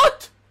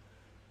 What?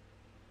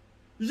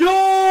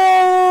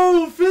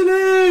 Yo,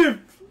 Filip!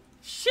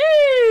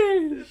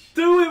 Sheesh!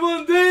 Do it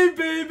one day,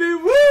 baby!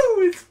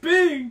 Woo! It's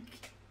pink!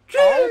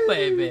 Oh,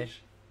 baby.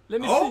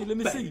 Let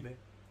me see.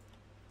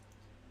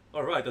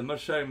 Alright, I'm not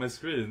sharing my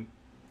screen.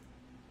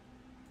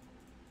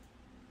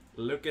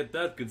 Look at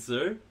that, good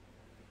sir.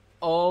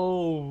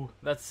 Oh,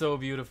 that's so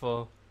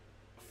beautiful.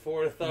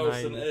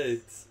 4008.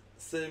 Nice.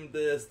 Same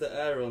day as the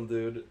Aaron,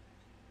 dude.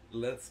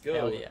 Let's go.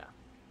 Hell yeah.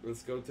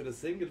 Let's go to the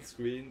single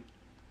screen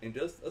in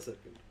just a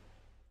second.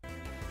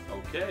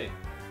 Okay.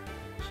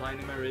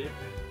 Shiny Marie.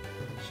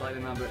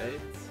 Shiny number 8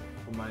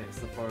 for my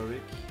Safari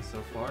week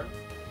so far.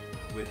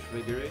 With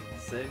Triggery.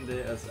 Same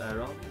day as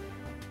Aaron.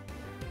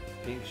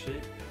 Pink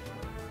Sheep.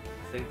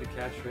 I think the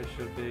catch rate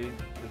should be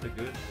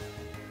good.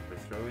 We're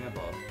throwing a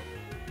ball.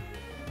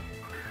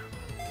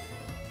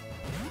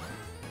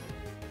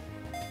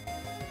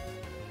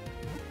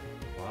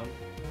 One,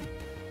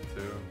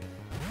 2.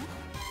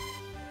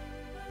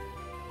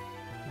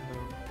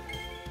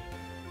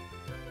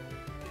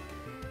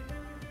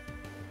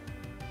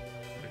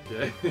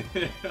 Okay.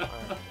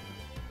 Alright.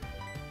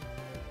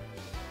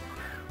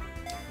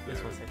 This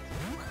one's it.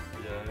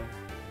 Yeah.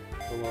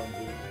 Come on,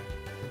 dude.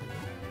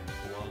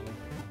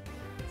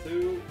 1,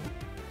 2,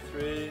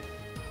 3.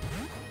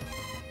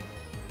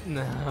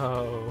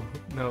 No,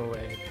 no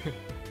way.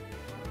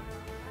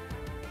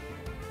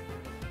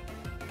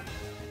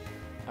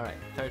 Alright,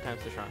 third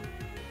time's the charm.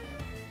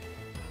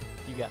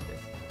 You got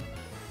this.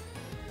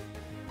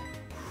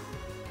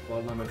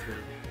 Ball number 3.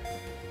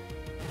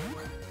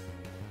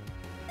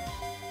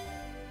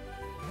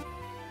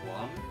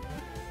 1,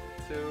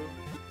 2,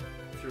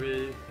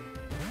 3.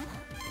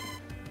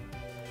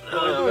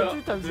 Oh, no,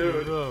 2 times in a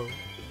row.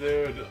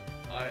 Dude,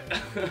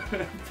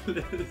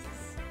 please.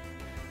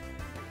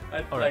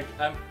 Alright.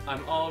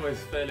 I'm always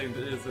failing to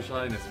use the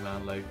shyness,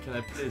 man. Like, can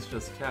I please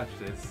just catch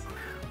this?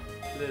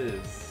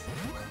 Please.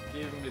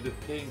 Give me the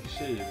pink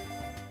sheep.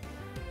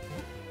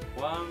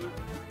 1,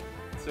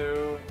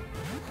 2.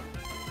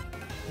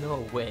 No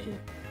way.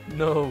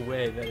 No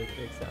way that it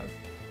picks up.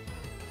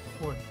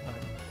 4 times.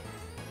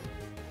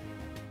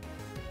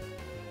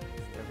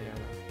 Still here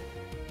now.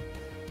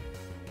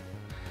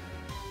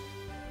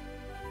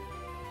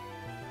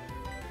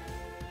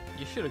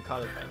 You should have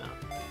caught it by now.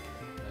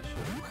 I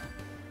should have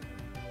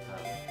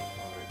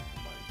already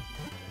like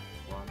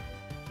 1.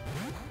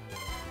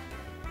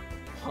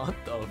 What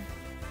the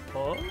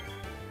fuck?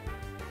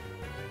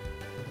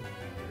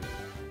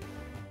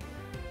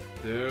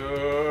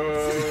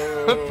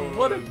 Dude!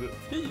 What a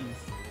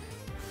tease!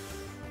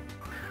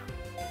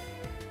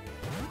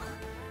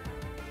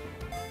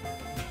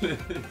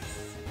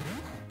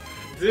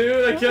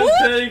 Dude, I can't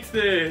What? take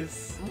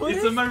this! What It's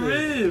is a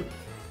Marine!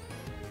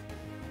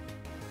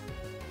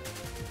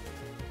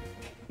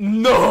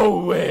 No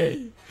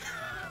way!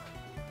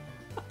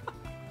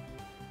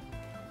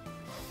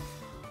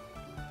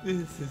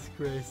 This is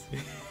crazy.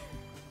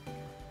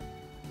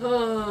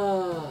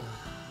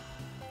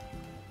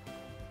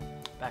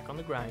 Back on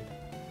the grind.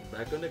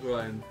 Back on the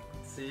grind.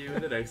 See you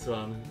in the next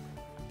one.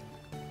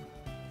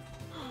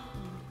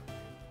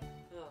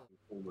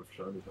 All with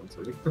shiny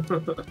hunting.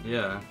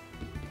 Yeah.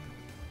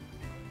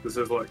 Because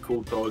there's like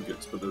cool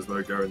targets, but there's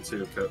no guarantee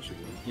of catching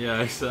them.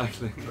 Yeah,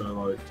 exactly. They're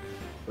like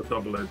a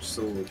double-edged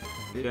sword.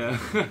 Yeah.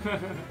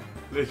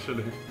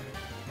 Literally.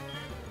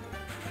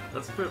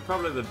 That's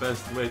probably the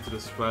best way to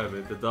describe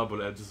it, the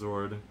double-edged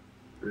sword.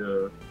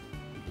 Yeah.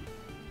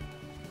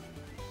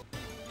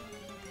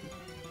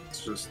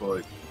 It's just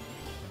like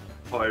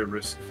high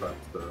risk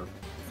factor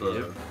for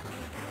Yep.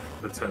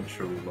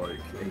 potential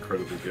like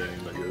incredible gain,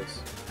 I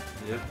guess.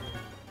 Yep.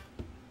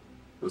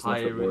 There's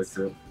High nothing risk.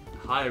 like it.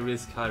 High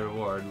risk, high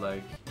reward,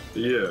 like...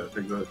 Yeah,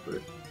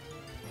 exactly.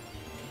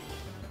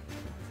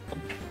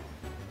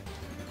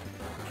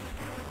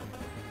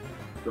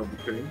 Double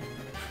king.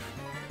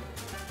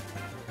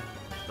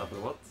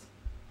 Double what?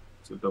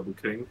 It's a double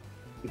king.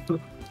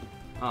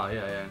 Ah,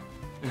 yeah.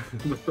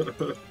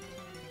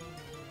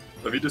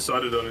 Have you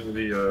decided on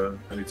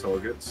any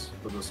targets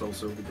for the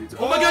Soulsilver detail?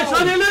 Oh my god,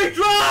 shiny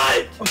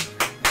electric!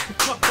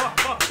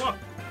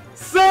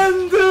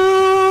 Send dude!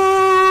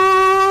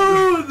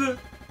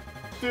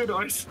 Dude,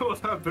 I saw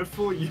that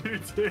before you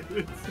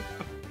did.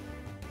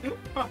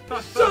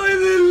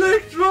 Shiny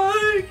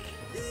electric!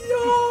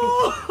 Yo!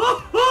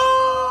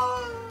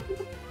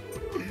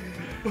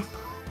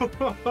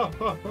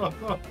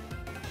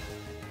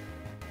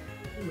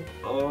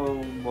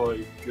 Oh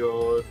my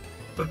god.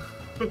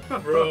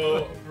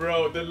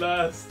 Bro, the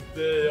last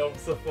day of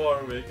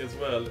Safari Week as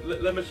well.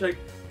 Let me check.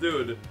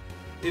 Dude,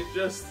 it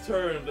just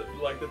turned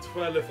like the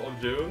 12th of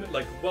June.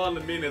 Like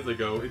 1 minute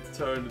ago, it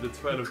turned the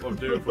 12th of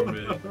June for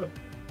me.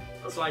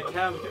 So I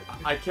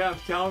can't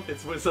count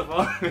it with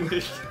Safari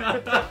Week.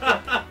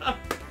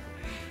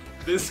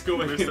 This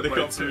going Missed in it the by 2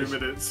 competition.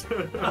 minutes.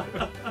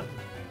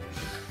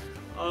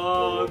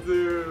 Oh,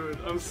 dude,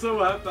 I'm so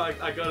happy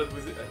I got it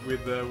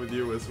with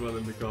you as well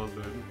in the call,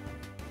 dude.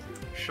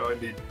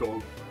 Shiny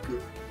dog.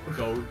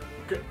 Go.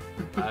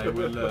 I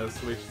will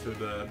switch to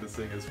the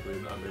single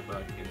screen. I'll be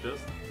back in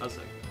just a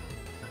second.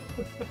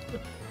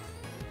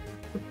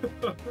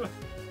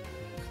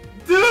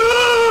 Dude!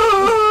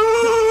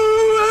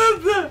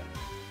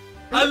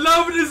 I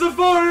love the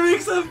Safari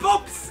Mix and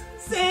Pops!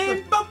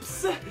 Same Pops!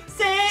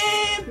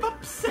 Same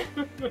Pops!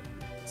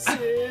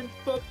 Same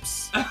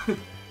pups.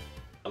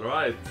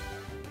 Alright.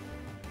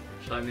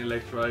 Shiny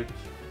Electric.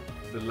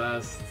 The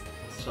last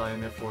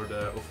shiny for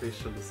the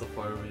official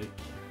Safari Week.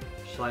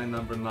 Shiny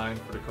number 9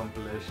 for the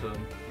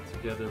compilation.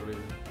 Together with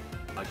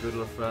my good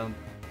old friend,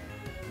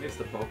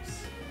 Mr.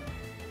 Pops.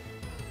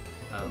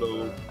 And,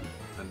 Hello.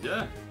 And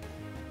yeah.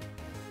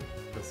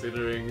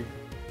 Considering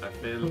I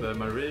failed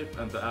my reap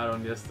and the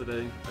Aaron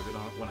yesterday, I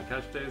didn't want to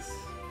catch this.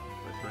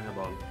 Let's bring a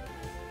ball.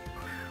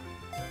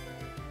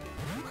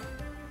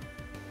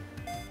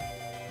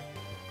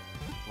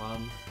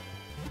 One,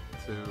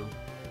 2,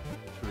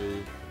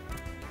 3.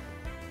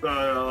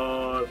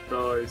 Oh,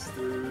 nice,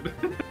 dude.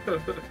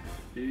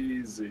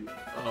 Easy.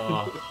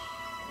 Oh,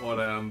 what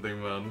an ending,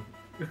 man.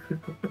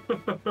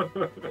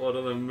 What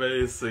an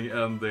amazing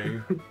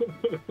ending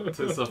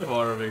to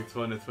Safari Week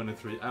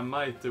 2023. I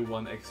might do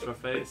one extra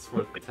phase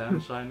for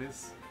 10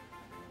 shinies.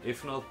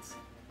 If not,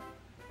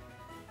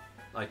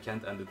 I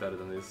can't end it better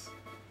than this.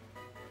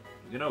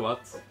 You know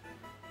what?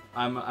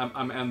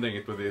 I'm ending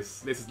it with this.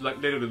 This is like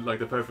literally like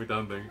the perfect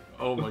ending.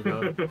 Oh my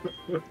god.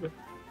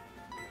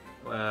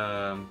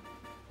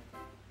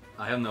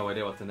 I have no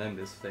idea what to name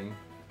this thing.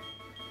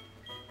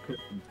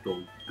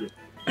 Dog.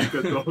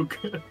 Good dog.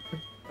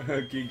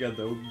 Giga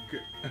dog.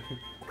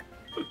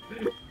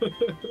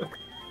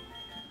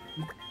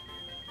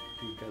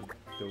 Giga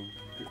dog.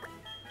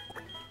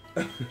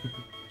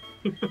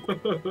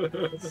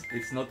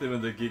 It's not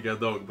even the Giga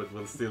dog, but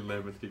we'll still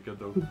name it Giga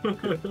dog.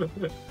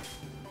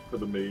 For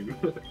the meme.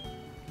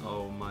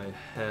 Oh my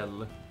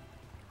hell.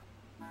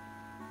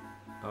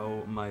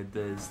 Oh my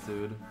days,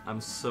 dude.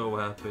 I'm so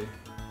happy.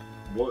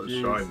 What a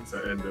shine Jesus.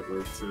 to end it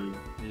with too.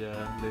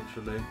 Yeah,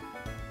 literally.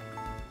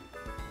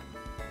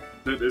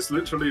 Dude, it's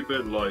literally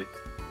been like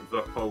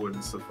the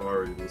Hoenn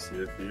Safari this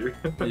year for you.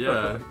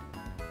 Yeah,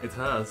 it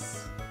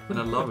has. And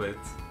I love it.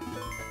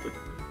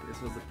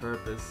 This was the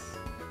purpose.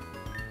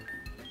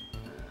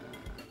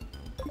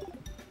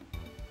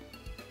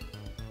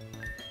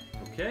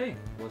 Okay,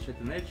 watch it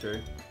in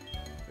nature.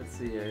 Let's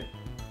see here.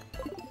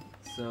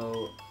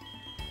 So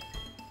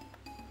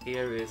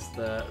here is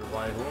the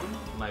Rhyhorn,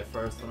 my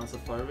first one on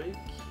Safari Week,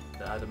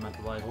 the Adamant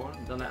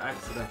Rhyhorn. Then I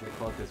accidentally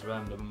caught this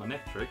random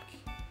Manectric,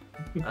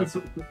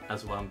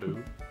 as one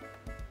do.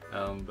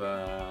 And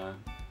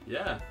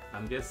yeah,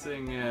 I'm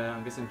guessing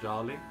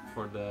Jolly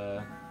for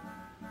the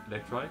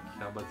Electrike.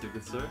 How about you,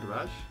 good sir?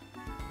 Rash?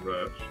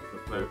 Rash.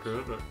 Very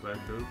cool, very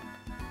cool.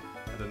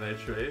 And the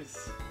nature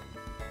is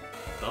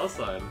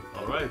Docile.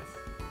 Alright.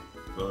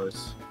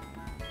 Nice.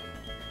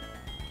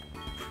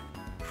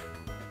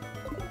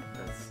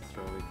 Let's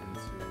throw it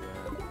into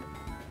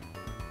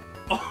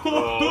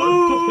Oh!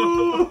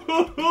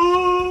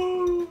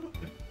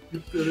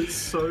 Dude, it's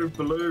so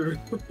blue.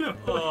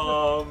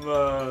 oh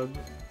man.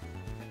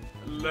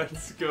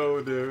 Let's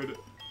go, dude.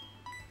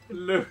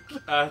 Look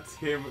at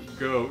him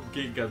go,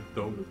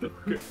 Gigadonk.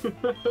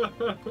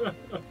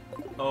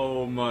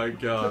 Oh my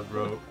god,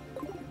 bro.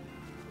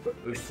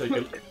 Let's take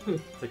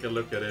a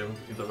look at him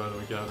in the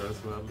random encounter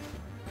as well.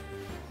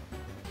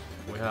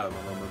 We have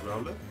a normal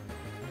Growler.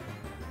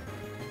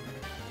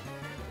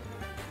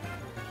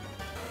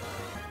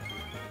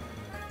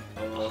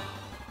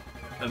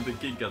 And the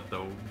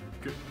Gigadonk.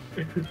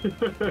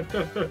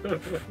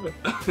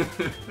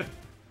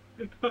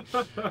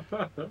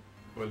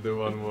 We'll do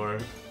one more.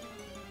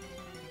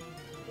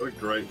 What a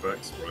great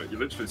back sprite. You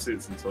literally see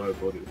its entire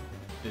body.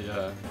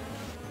 Yeah.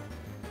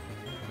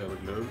 There we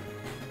go.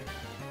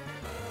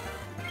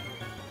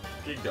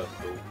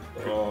 Gigadonk.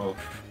 Oh,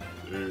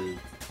 dude.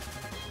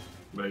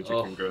 Major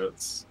Oh.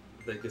 congrats.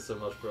 Thank you so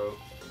much, bro.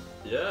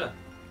 Yeah.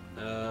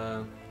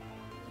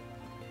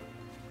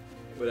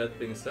 With that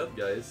being said,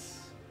 guys,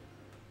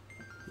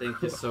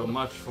 thank you so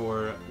much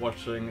for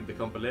watching the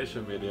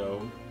compilation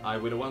video. I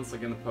will once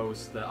again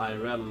post the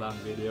IRL LAN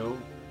video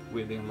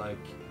within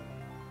like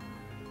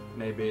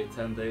maybe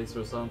 10 days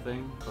or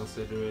something,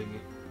 considering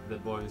the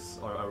boys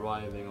are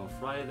arriving on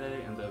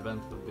Friday and the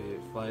event will be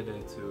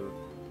Friday to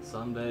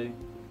Sunday,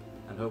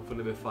 and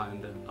hopefully we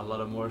find a lot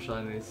of more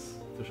shinies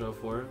to show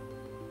for.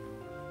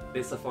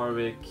 This Safari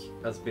Week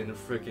has been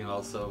freaking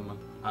awesome.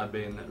 I've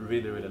been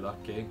really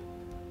lucky,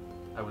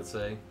 I would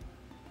say.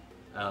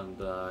 And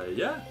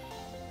yeah,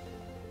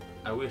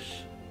 I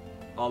wish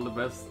all the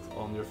best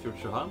on your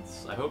future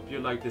hunts. I hope you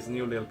like this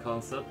new little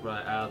concept where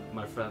I add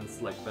my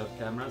friends like web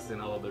cameras in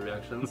all of the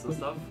reactions and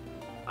stuff.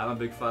 I'm a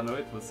big fan of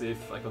it. We'll see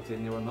if I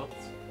continue or not.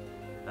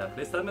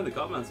 Please tell me in the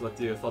comments what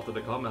you thought of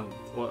the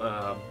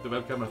the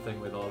web camera thing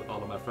with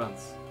all of my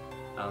friends.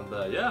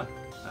 And yeah,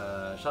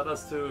 shout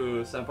outs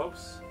to Sam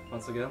Pops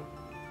once again.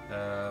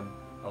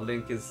 I'll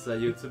link his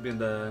YouTube in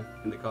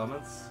the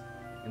comments,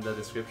 in the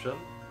description.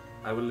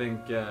 I will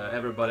link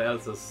everybody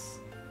else's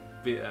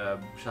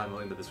channel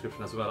in the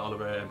description as well.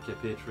 Oliver,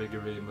 MKP,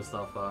 Triggery,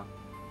 Mustafa,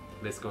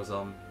 list goes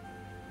on.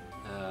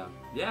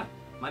 Yeah,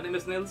 my name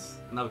is Nils,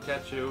 and I'll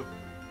catch you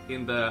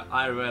in the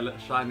IRL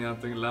Shiny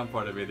Hunting LAN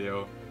Party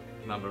video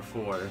number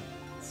 4.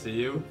 See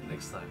you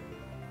next time.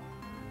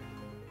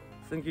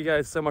 Thank you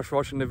guys so much for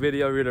watching the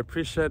video, I really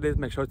appreciate it.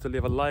 Make sure to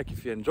leave a like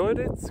if you enjoyed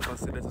it,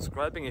 consider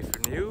subscribing if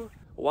you're new.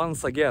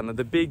 Once again,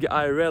 the big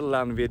IRL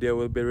LAN video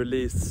will be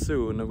released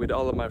soon with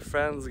all of my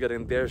friends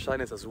getting their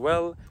shinies as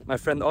well. My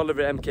friend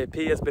Oliver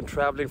MKP has been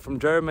traveling from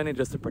Germany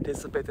just to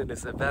participate in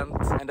this event,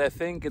 and I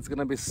think it's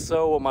gonna be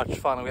so much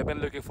fun. We've been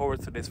looking forward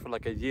to this for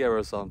like a year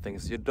or something,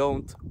 so you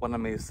don't wanna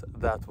miss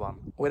that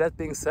one. With that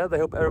being said, I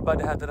hope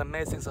everybody had an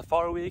amazing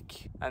Safari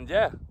Week, and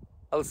yeah,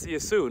 I'll see you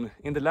soon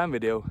in the LAN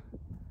video.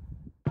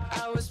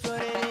 I was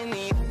putting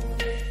in the